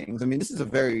shard things, I mean, this is a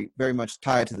very, very much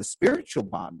tied to the spiritual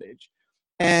bondage.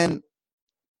 And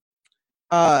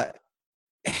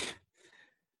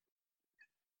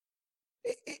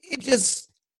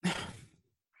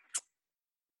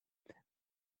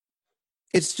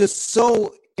it's just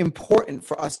so important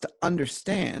for us to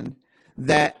understand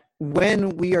that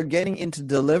when we are getting into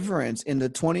deliverance in the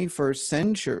 21st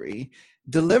century,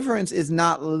 deliverance is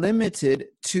not limited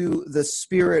to the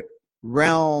spirit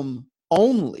realm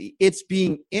only. It's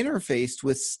being interfaced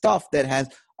with stuff that has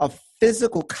a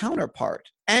physical counterpart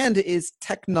and is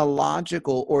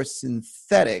technological or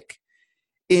synthetic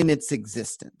in its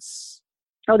existence.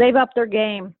 Oh, they've upped their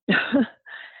game.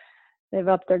 They've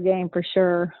upped their game for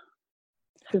sure.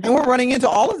 And we're running into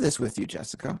all of this with you,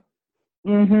 Jessica.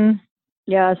 Mm-hmm.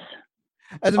 Yes.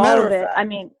 As a matter of fact. I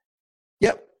mean,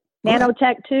 yep.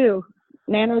 Nanotech too.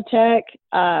 Nanotech.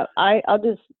 I'll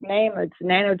just name it's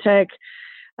nanotech,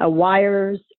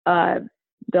 wires, the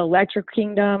electric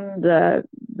kingdom, the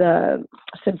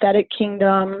synthetic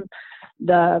kingdom,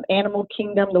 the animal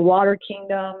kingdom, the water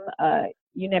kingdom.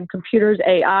 You name computers,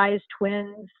 AIs,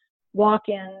 twins,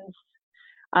 walk-ins.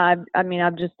 I've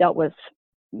just dealt with.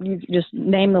 You just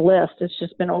name the list. It's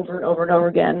just been over and over and over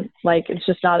again. Like, it's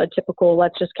just not a typical,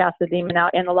 let's just cast the demon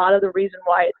out. And a lot of the reason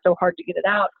why it's so hard to get it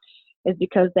out is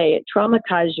because they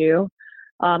traumatize you.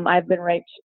 I've been raped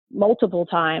multiple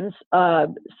times.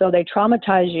 So they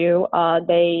traumatize you.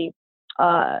 They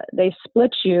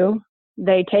split you.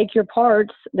 They take your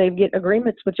parts. They get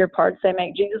agreements with your parts. They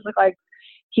make Jesus look like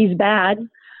he's bad.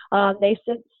 They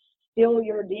steal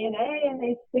your DNA and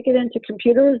they stick it into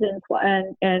computers and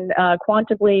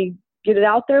quantumly get it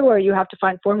out there, where you have to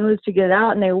find formulas to get it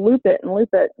out, and they loop it. And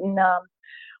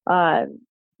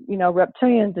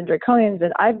reptilians and draconians,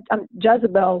 and I'm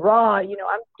Jezebel, Ra. I'm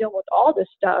dealing with all this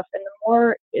stuff, and the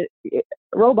more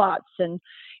robots, and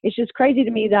it's just crazy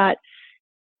to me that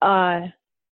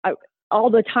all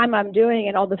the time I'm doing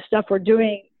and all the stuff we're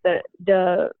doing,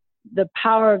 the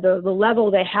power, the level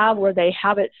they have, where they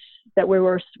have it, that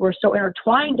we're so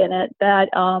intertwined in it that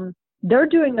they're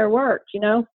doing their work,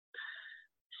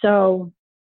 So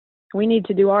we need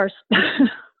to do ours.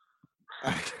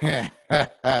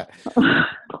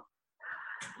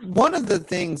 One of the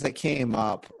things that came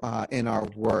up in our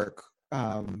work,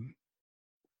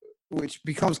 which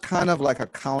becomes kind of like a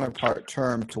counterpart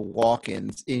term to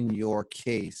walk-ins in your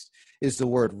case, is the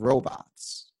word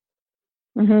robots.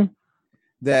 Mm-hmm.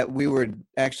 That we were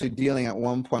actually dealing at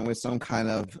one point with some kind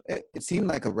of, it seemed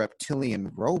like a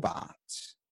reptilian robot.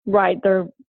 Right. They're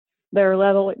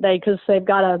level, because they've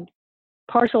got a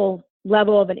partial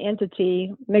level of an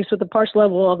entity mixed with a partial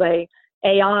level of a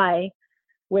AI,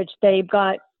 which they've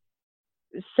got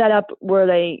set up where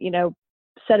they,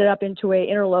 set it up into a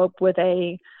interlope with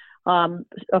a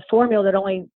formula that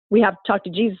only we have to talk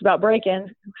to Jesus about breaking.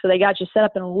 So they got you set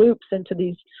up in loops into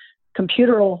these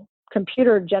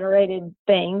computer generated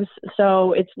things.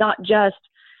 So it's not just,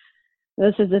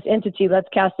 this is this entity, let's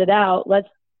cast it out.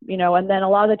 And then a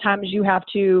lot of the times you have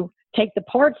to take the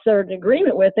parts that are in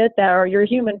agreement with it, that are your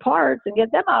human parts, and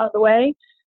get them out of the way.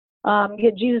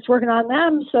 Get Jesus working on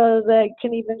them so they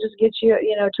can even just get you,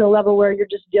 to a level where you're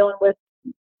just dealing with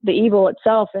the evil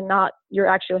itself and not your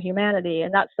actual humanity.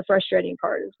 And that's the frustrating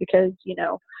part, is because, you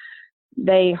know,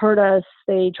 they hurt us,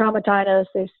 they traumatize us,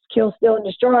 they kill, steal, and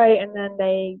destroy, and then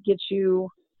they get you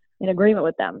in agreement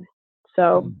with them.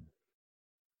 So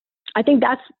I think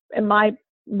that's my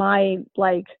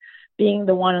like being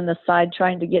the one on the side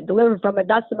trying to get delivered from it.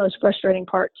 That's the most frustrating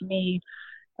part to me,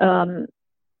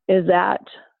 is that,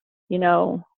 you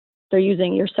know, they're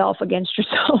using yourself against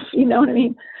yourself. You know what I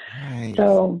mean? Right.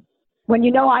 So when,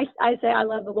 you know, I say I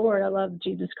love the Lord, I love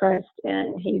Jesus Christ,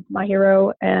 and he's my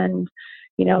hero, and,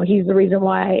 you know, he's the reason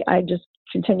why I just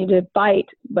continue to fight.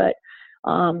 But,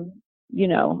 you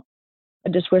know, I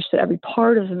just wish that every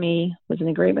part of me was in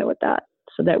agreement with that,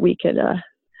 so that we could,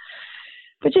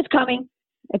 which is coming.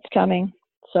 It's coming.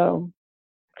 So,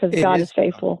 because God is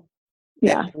faithful.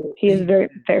 Yeah, he is very,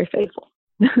 very faithful.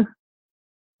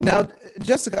 Now,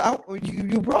 Jessica,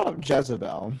 you brought up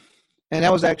Jezebel, and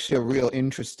that was actually a real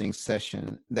interesting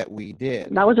session that we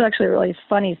did. That was actually a really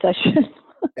funny session.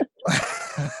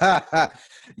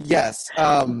 Yes,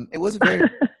 it was a very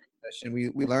good session.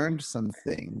 We learned some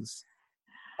things.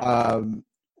 Why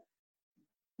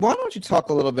don't you talk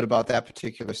a little bit about that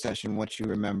particular session, what you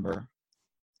remember,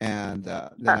 and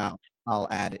then I'll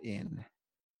add in.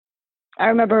 I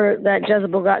remember that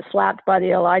Jezebel got slapped by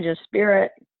the Elijah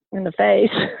spirit in the face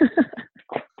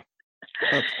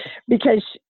Okay. because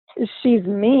she's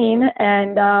mean,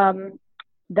 and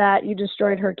that you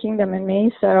destroyed her kingdom in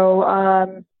me.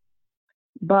 So,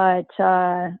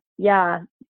 yeah,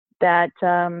 that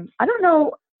I don't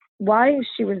know why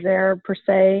she was there per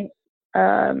se.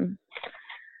 Do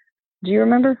you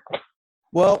remember?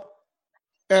 Well,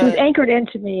 she was anchored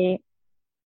into me.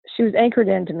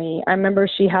 I remember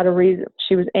she had a reason.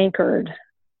 She was anchored,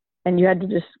 and you had to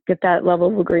just get that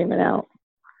level of agreement out.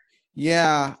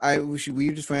 Yeah,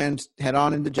 we just ran head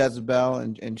on into Jezebel,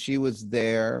 and she was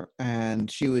there, and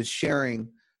she was sharing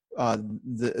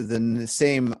the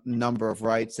same number of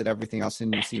rights that everything else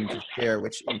in you seemed to share,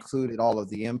 which included all of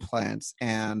the implants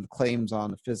and claims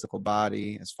on the physical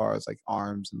body, as far as like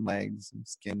arms and legs and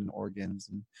skin and organs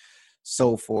and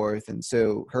so forth. And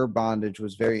so her bondage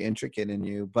was very intricate in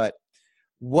you. But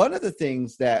one of the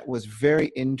things that was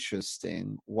very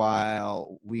interesting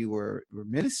while we were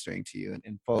ministering to you,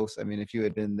 and folks, I mean, if you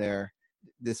had been there,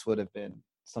 this would have been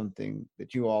something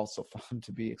that you also found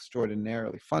to be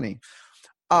extraordinarily funny.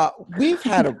 We've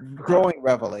had a growing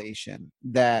revelation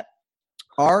that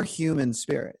our human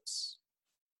spirits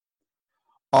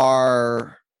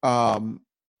are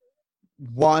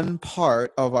one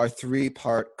part of our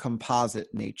three-part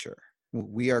composite nature.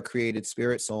 We are created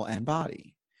spirit, soul, and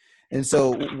body. And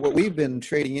so what we've been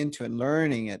trading into and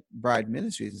learning at Bride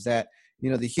Ministries is that,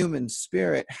 you know, the human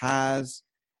spirit has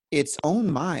its own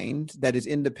mind that is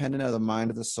independent of the mind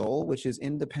of the soul, which is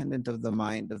independent of the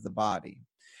mind of the body.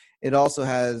 It also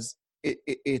has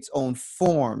its own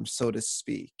form, so to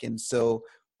speak. And so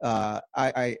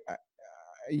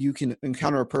you can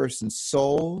encounter a person's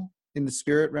soul in the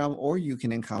spirit realm, or you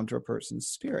can encounter a person's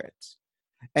spirit.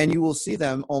 And you will see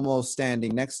them almost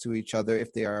standing next to each other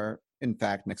if they are, in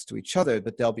fact, next to each other,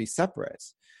 but they'll be separate.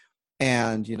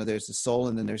 And, you know, there's the soul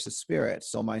and then there's the spirit.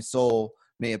 So my soul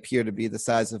may appear to be the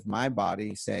size of my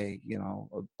body, say, you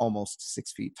know, almost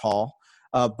 6 feet tall.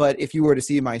 But if you were to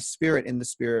see my spirit in the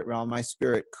spirit realm, my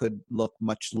spirit could look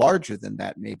much larger than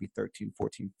that, maybe 13,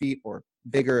 14 feet or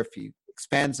bigger. If he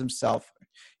expands himself,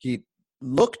 he'd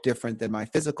look different than my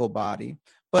physical body,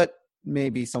 but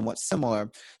maybe somewhat similar.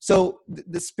 So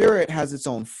the spirit has its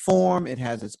own form, it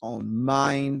has its own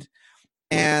mind,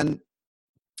 and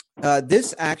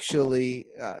this actually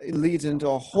leads into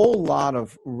a whole lot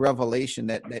of revelation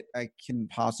that I can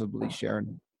possibly share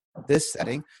in this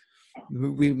setting.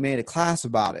 We made a class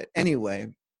about it. Anyway,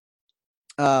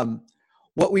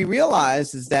 what we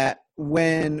realize is that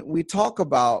when we talk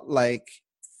about like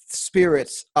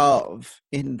spirits of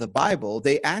in the Bible,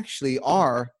 they actually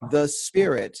are the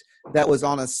spirit that was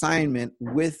on assignment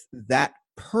with that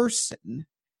person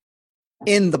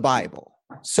in the Bible.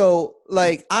 So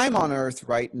like I'm on earth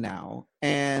right now,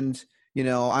 and you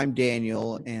know, I'm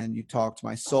Daniel, and you talk to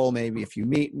my soul. Maybe if you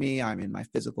meet me, I'm in my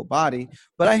physical body,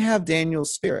 but I have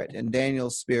Daniel's spirit, and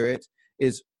Daniel's spirit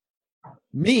is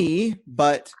me,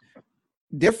 but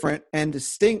different and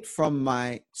distinct from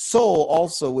my soul,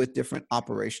 also with different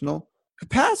operational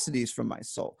capacities from my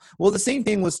soul. Well, the same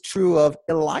thing was true of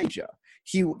Elijah.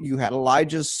 You had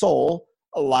Elijah's soul.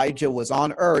 Elijah was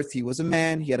on earth. He was a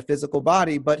man. He had a physical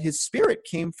body, but his spirit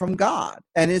came from God,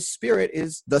 and his spirit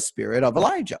is the spirit of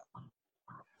Elijah.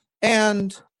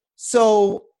 And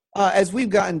so as we've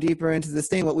gotten deeper into this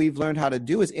thing, what we've learned how to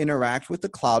do is interact with the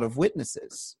cloud of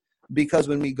witnesses. because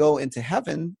when we go into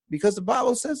heaven, because the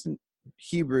Bible says in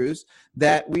Hebrews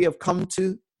that we have come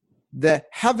to the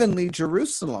heavenly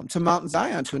Jerusalem, to Mount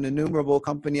Zion, to an innumerable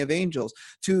company of angels,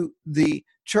 to the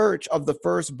church of the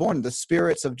firstborn, the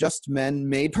spirits of just men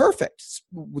made perfect.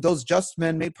 Those just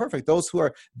men made perfect. Those who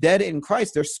are dead in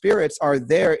Christ, their spirits are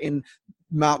there in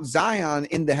Mount Zion,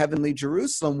 in the heavenly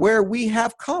Jerusalem, where we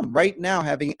have come right now,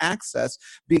 having access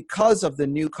because of the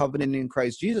new covenant in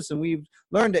Christ Jesus. And we've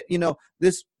learned that,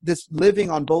 this living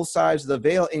on both sides of the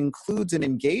veil includes an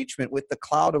engagement with the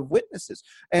cloud of witnesses.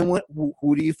 And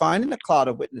who do you find in the cloud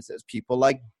of witnesses? People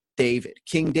like David,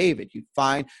 King David. You'd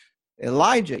find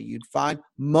Elijah. You'd find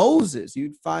Moses.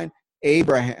 You'd find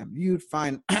Abraham. You'd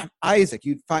find Isaac.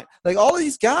 You'd find like all of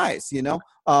these guys,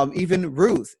 even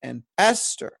Ruth and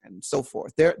Esther and so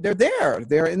forth. They're there.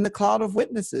 They're in the cloud of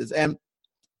witnesses. And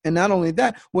not only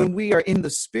that, when we are in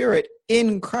the spirit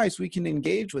in Christ, we can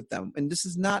engage with them. And this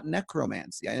is not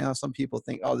necromancy. I know some people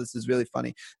think, oh, this is really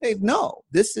funny. Hey, no,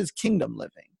 this is kingdom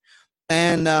living.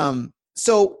 And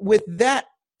so with that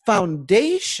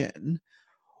foundation,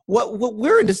 what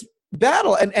we're in this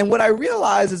battle. And what I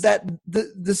realize is that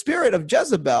the spirit of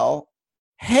Jezebel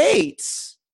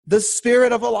hates the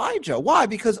spirit of Elijah. Why?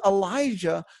 Because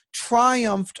Elijah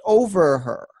triumphed over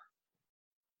her.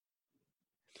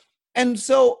 And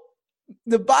so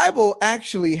the Bible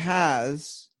actually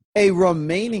has a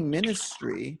remaining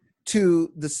ministry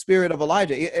to the spirit of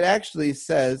Elijah. It actually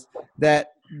says that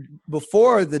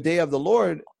before the day of the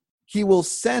Lord, he will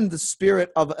send the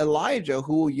spirit of Elijah,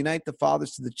 who will unite the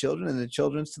fathers to the children and the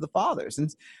children to the fathers. And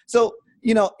so,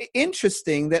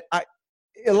 interesting that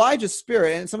Elijah's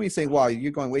spirit, and somebody's saying, wow,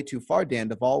 you're going way too far, Dan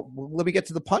Duvall. Well, let me get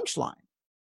to the punchline.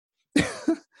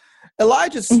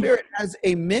 Elijah's spirit has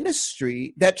a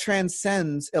ministry that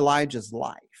transcends Elijah's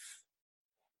life.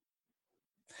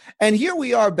 And here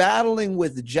we are battling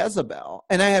with Jezebel,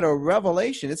 and I had a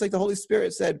revelation. It's like the Holy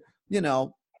Spirit said,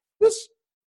 just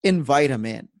invite him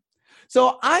in.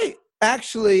 So I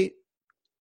actually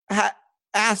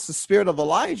asked the spirit of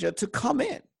Elijah to come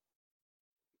in.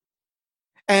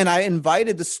 And I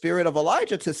invited the spirit of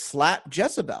Elijah to slap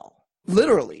Jezebel,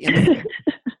 literally.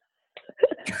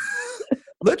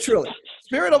 Literally,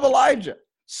 spirit of Elijah,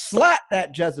 slap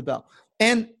that Jezebel.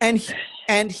 And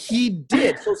he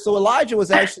did. So Elijah was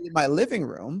actually in my living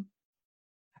room,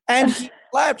 and he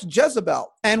slapped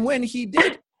Jezebel. And when he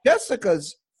did,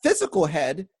 Jessica's physical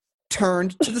head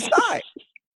turned to the side.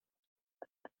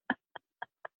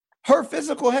 Her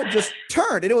physical head just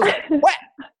turned, and it was like, whap.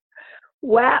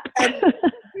 Whap. And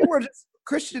we were just,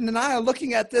 Christian and I are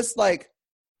looking at this like,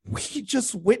 we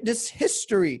just witnessed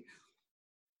history.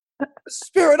 The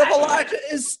spirit of Elijah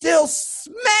is still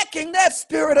smacking that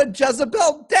spirit of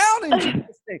Jezebel down in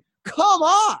Jesus' name. Come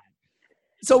on.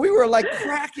 So we were like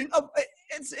cracking up.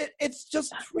 It's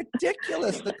just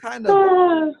ridiculous the kind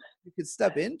of you could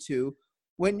step into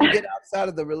when you get outside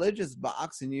of the religious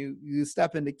box and you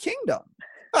step into kingdom.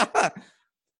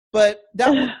 But that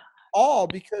was all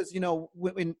because,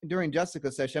 during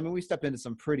Jessica's session, we stepped into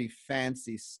some pretty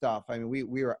fancy stuff. We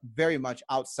were very much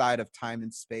outside of time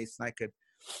and space, and I could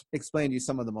explain to you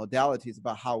some of the modalities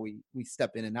about how we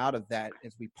step in and out of that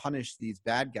as we punish these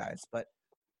bad guys. But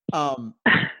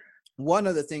one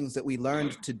of the things that we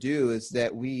learned to do is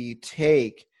that we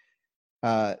take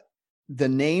the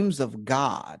names of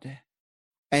God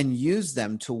and use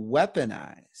them to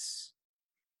weaponize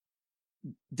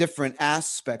different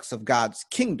aspects of God's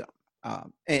kingdom,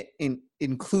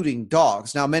 including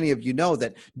dogs. Now, many of you know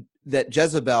that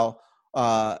Jezebel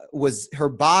her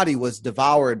body was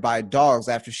devoured by dogs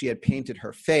after she had painted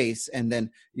her face, and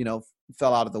then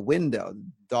fell out of the window.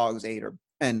 Dogs ate her,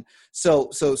 and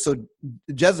so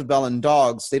Jezebel and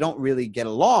dogs, they don't really get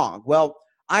along. Well,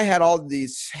 I had all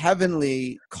these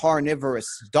heavenly carnivorous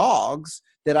dogs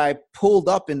that I pulled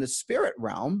up in the spirit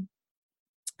realm,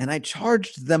 and I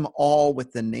charged them all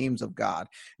with the names of God.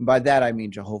 And by that, I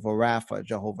mean Jehovah Rapha,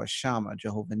 Jehovah Shammah,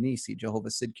 Jehovah Nisi, Jehovah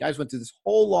Sidki. I just went through this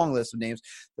whole long list of names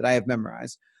that I have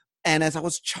memorized. And as I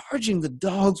was charging the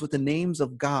dogs with the names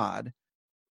of God,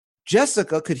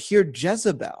 Jessica could hear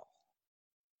Jezebel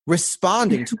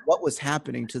responding to what was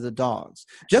happening to the dogs.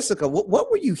 Jessica,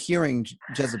 what were you hearing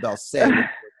Jezebel say when you were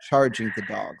charging the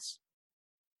dogs?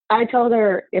 I told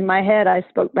her in my head, I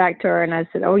spoke back to her and I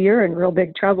said, oh, you're in real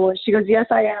big trouble. And she goes, yes,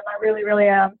 I am. I really, really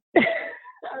am.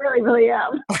 I really, really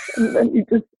am. And then you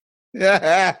just,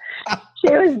 yeah.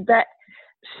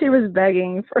 She was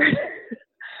begging for,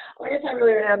 I guess I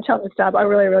really, really am. Tell me to stop. I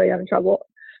really, really am in trouble.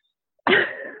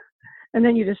 And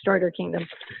then you destroyed her kingdom.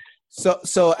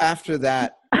 So after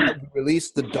that, we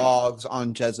released the dogs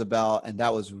on Jezebel, and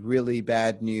that was really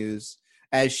bad news.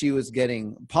 as she was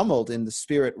getting pummeled in the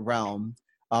spirit realm,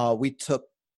 we took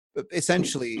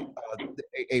essentially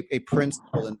a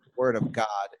principle in the Word of God.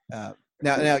 Now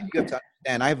you have to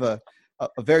understand, I have a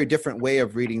very different way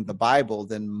of reading the Bible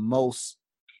than most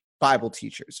Bible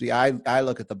teachers. See, I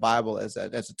look at the Bible as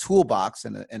a toolbox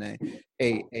and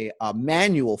a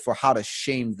manual for how to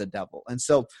shame the devil. And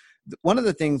so one of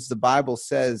the things the Bible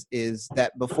says is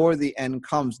that before the end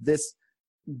comes, this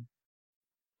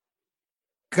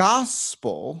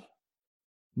gospel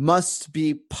must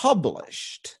be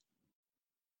published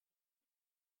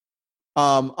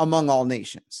among all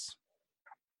nations.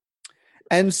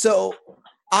 And so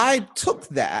I took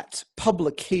that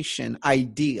publication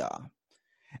idea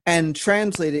and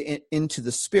translated it into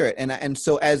the spirit. And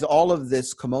so as all of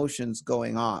this commotion's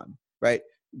going on, right,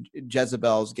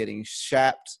 Jezebel's getting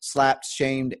slapped,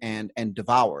 shamed, and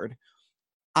devoured,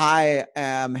 I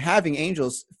am having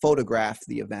angels photograph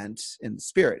the event in the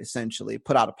spirit, essentially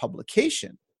put out a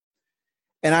publication.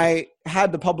 And I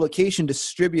had the publication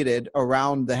distributed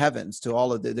around the heavens to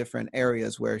all of the different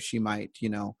areas where she might,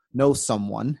 know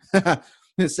someone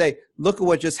and say, look at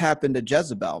what just happened to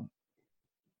Jezebel.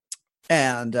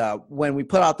 And when we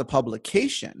put out the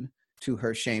publication, to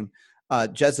her shame,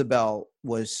 Jezebel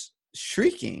was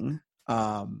shrieking,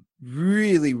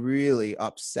 really, really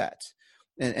upset.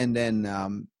 And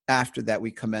then after that,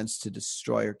 we commenced to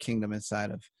destroy her kingdom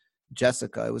inside of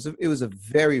Jessica. It was a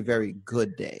very, very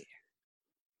good day.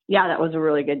 Yeah, that was a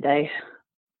really good day.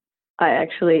 I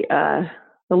actually, the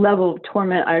level of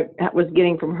torment I was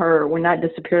getting from her when that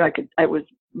disappeared, it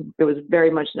was very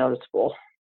much noticeable.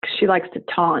 She likes to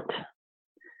taunt.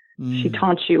 She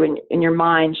taunts you in your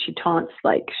mind. She taunts,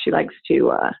 like she likes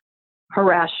to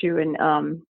harass you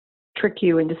and trick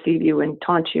you and deceive you and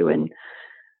taunt you. And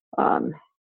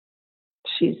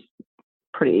she's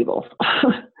pretty evil.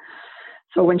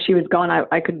 So when she was gone,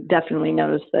 I could definitely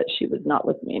notice that she was not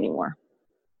with me anymore,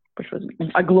 which was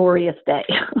a glorious day.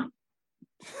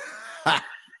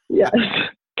 Yes,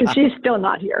 because she's still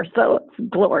not here, so it's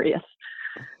glorious.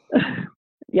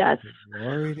 Yes.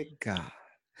 Glory to God.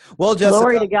 Well, Jessica,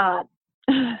 glory to God.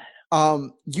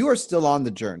 You are still on the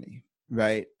journey,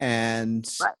 right? And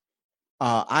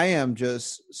right. I am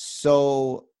just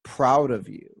so proud of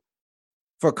you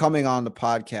for coming on the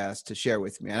podcast to share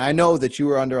with me. And I know that you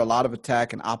were under a lot of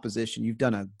attack and opposition. You've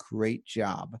done a great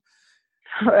job.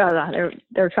 They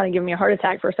were trying to give me a heart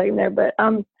attack for a second there, but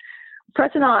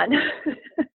pressing on.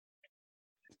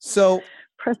 So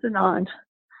pressing on.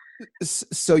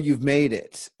 So you've made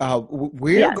it.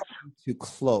 We're going to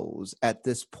close at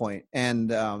this point,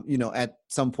 and at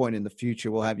some point in the future,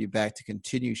 we'll have you back to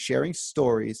continue sharing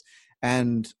stories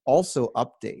and also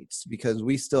updates, because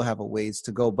we still have a ways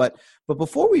to go. But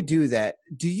before we do that,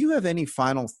 do you have any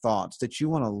final thoughts that you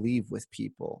want to leave with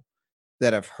people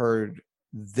that have heard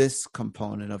this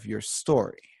component of your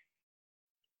story?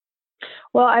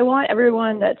 Well, I want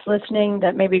everyone that's listening,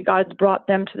 that maybe God's brought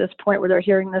them to this point where they're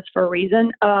hearing this for a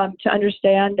reason, to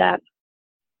understand that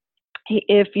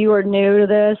if you are new to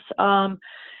this,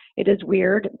 it is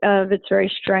weird. It's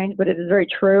very strange, but it is very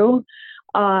true.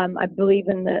 I believe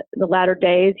in the latter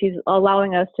days, he's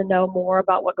allowing us to know more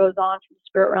about what goes on from the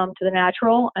spirit realm to the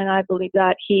natural. And I believe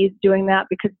that he's doing that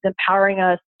because he's empowering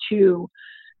us to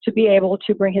be able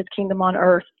to bring his kingdom on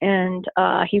earth. And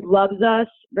he loves us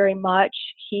very much.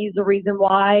 He's the reason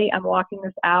why I'm walking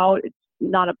this out. It's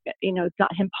not it's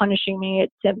not him punishing me.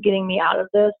 It's him getting me out of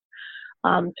this.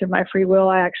 Through my free will,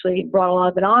 I actually brought a lot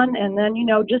of it on. And then,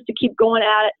 just to keep going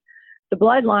at it, the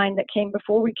bloodline that came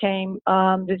before we came,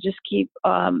 to just keep,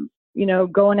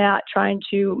 going at trying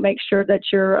to make sure that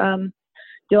you're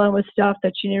dealing with stuff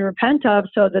that you need to repent of,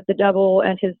 so that the devil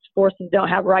and his forces don't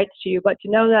have rights to you. But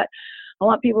to know that, I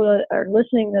want people that are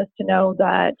listening to this to know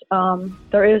that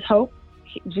there is hope.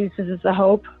 Jesus is the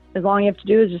hope. As long as you have to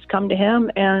do is just come to him,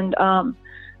 and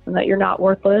that you're not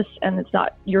worthless, and it's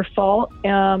not your fault,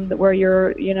 where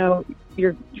you're to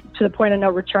the point of no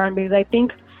return. Because I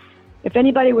think if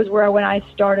anybody was when I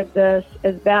started this,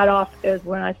 as bad off as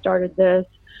when I started this,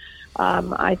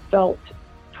 I felt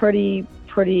pretty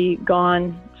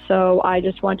gone. So I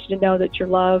just want you to know that you're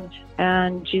loved,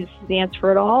 and Jesus is the answer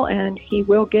for it all, and he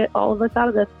will get all of us out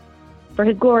of this for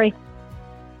his glory.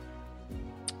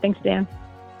 Thanks, Dan.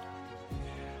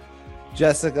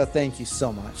 Jessica, thank you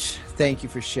so much. Thank you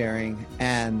for sharing.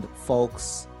 And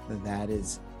folks, that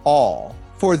is all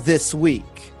for this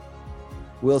week.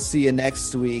 We'll see you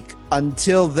next week.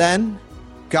 Until then,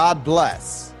 God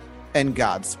bless and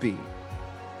Godspeed.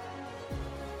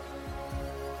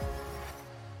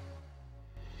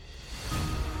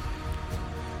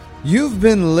 You've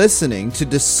been listening to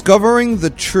Discovering the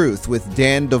Truth with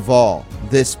Dan Duvall.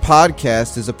 This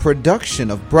podcast is a production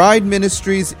of Bride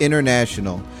Ministries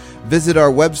International. Visit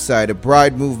our website at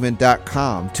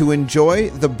bridemovement.com to enjoy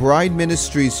the Bride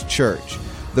Ministries Church,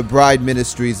 the Bride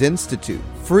Ministries Institute,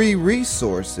 free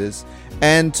resources,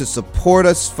 and to support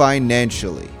us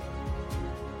financially.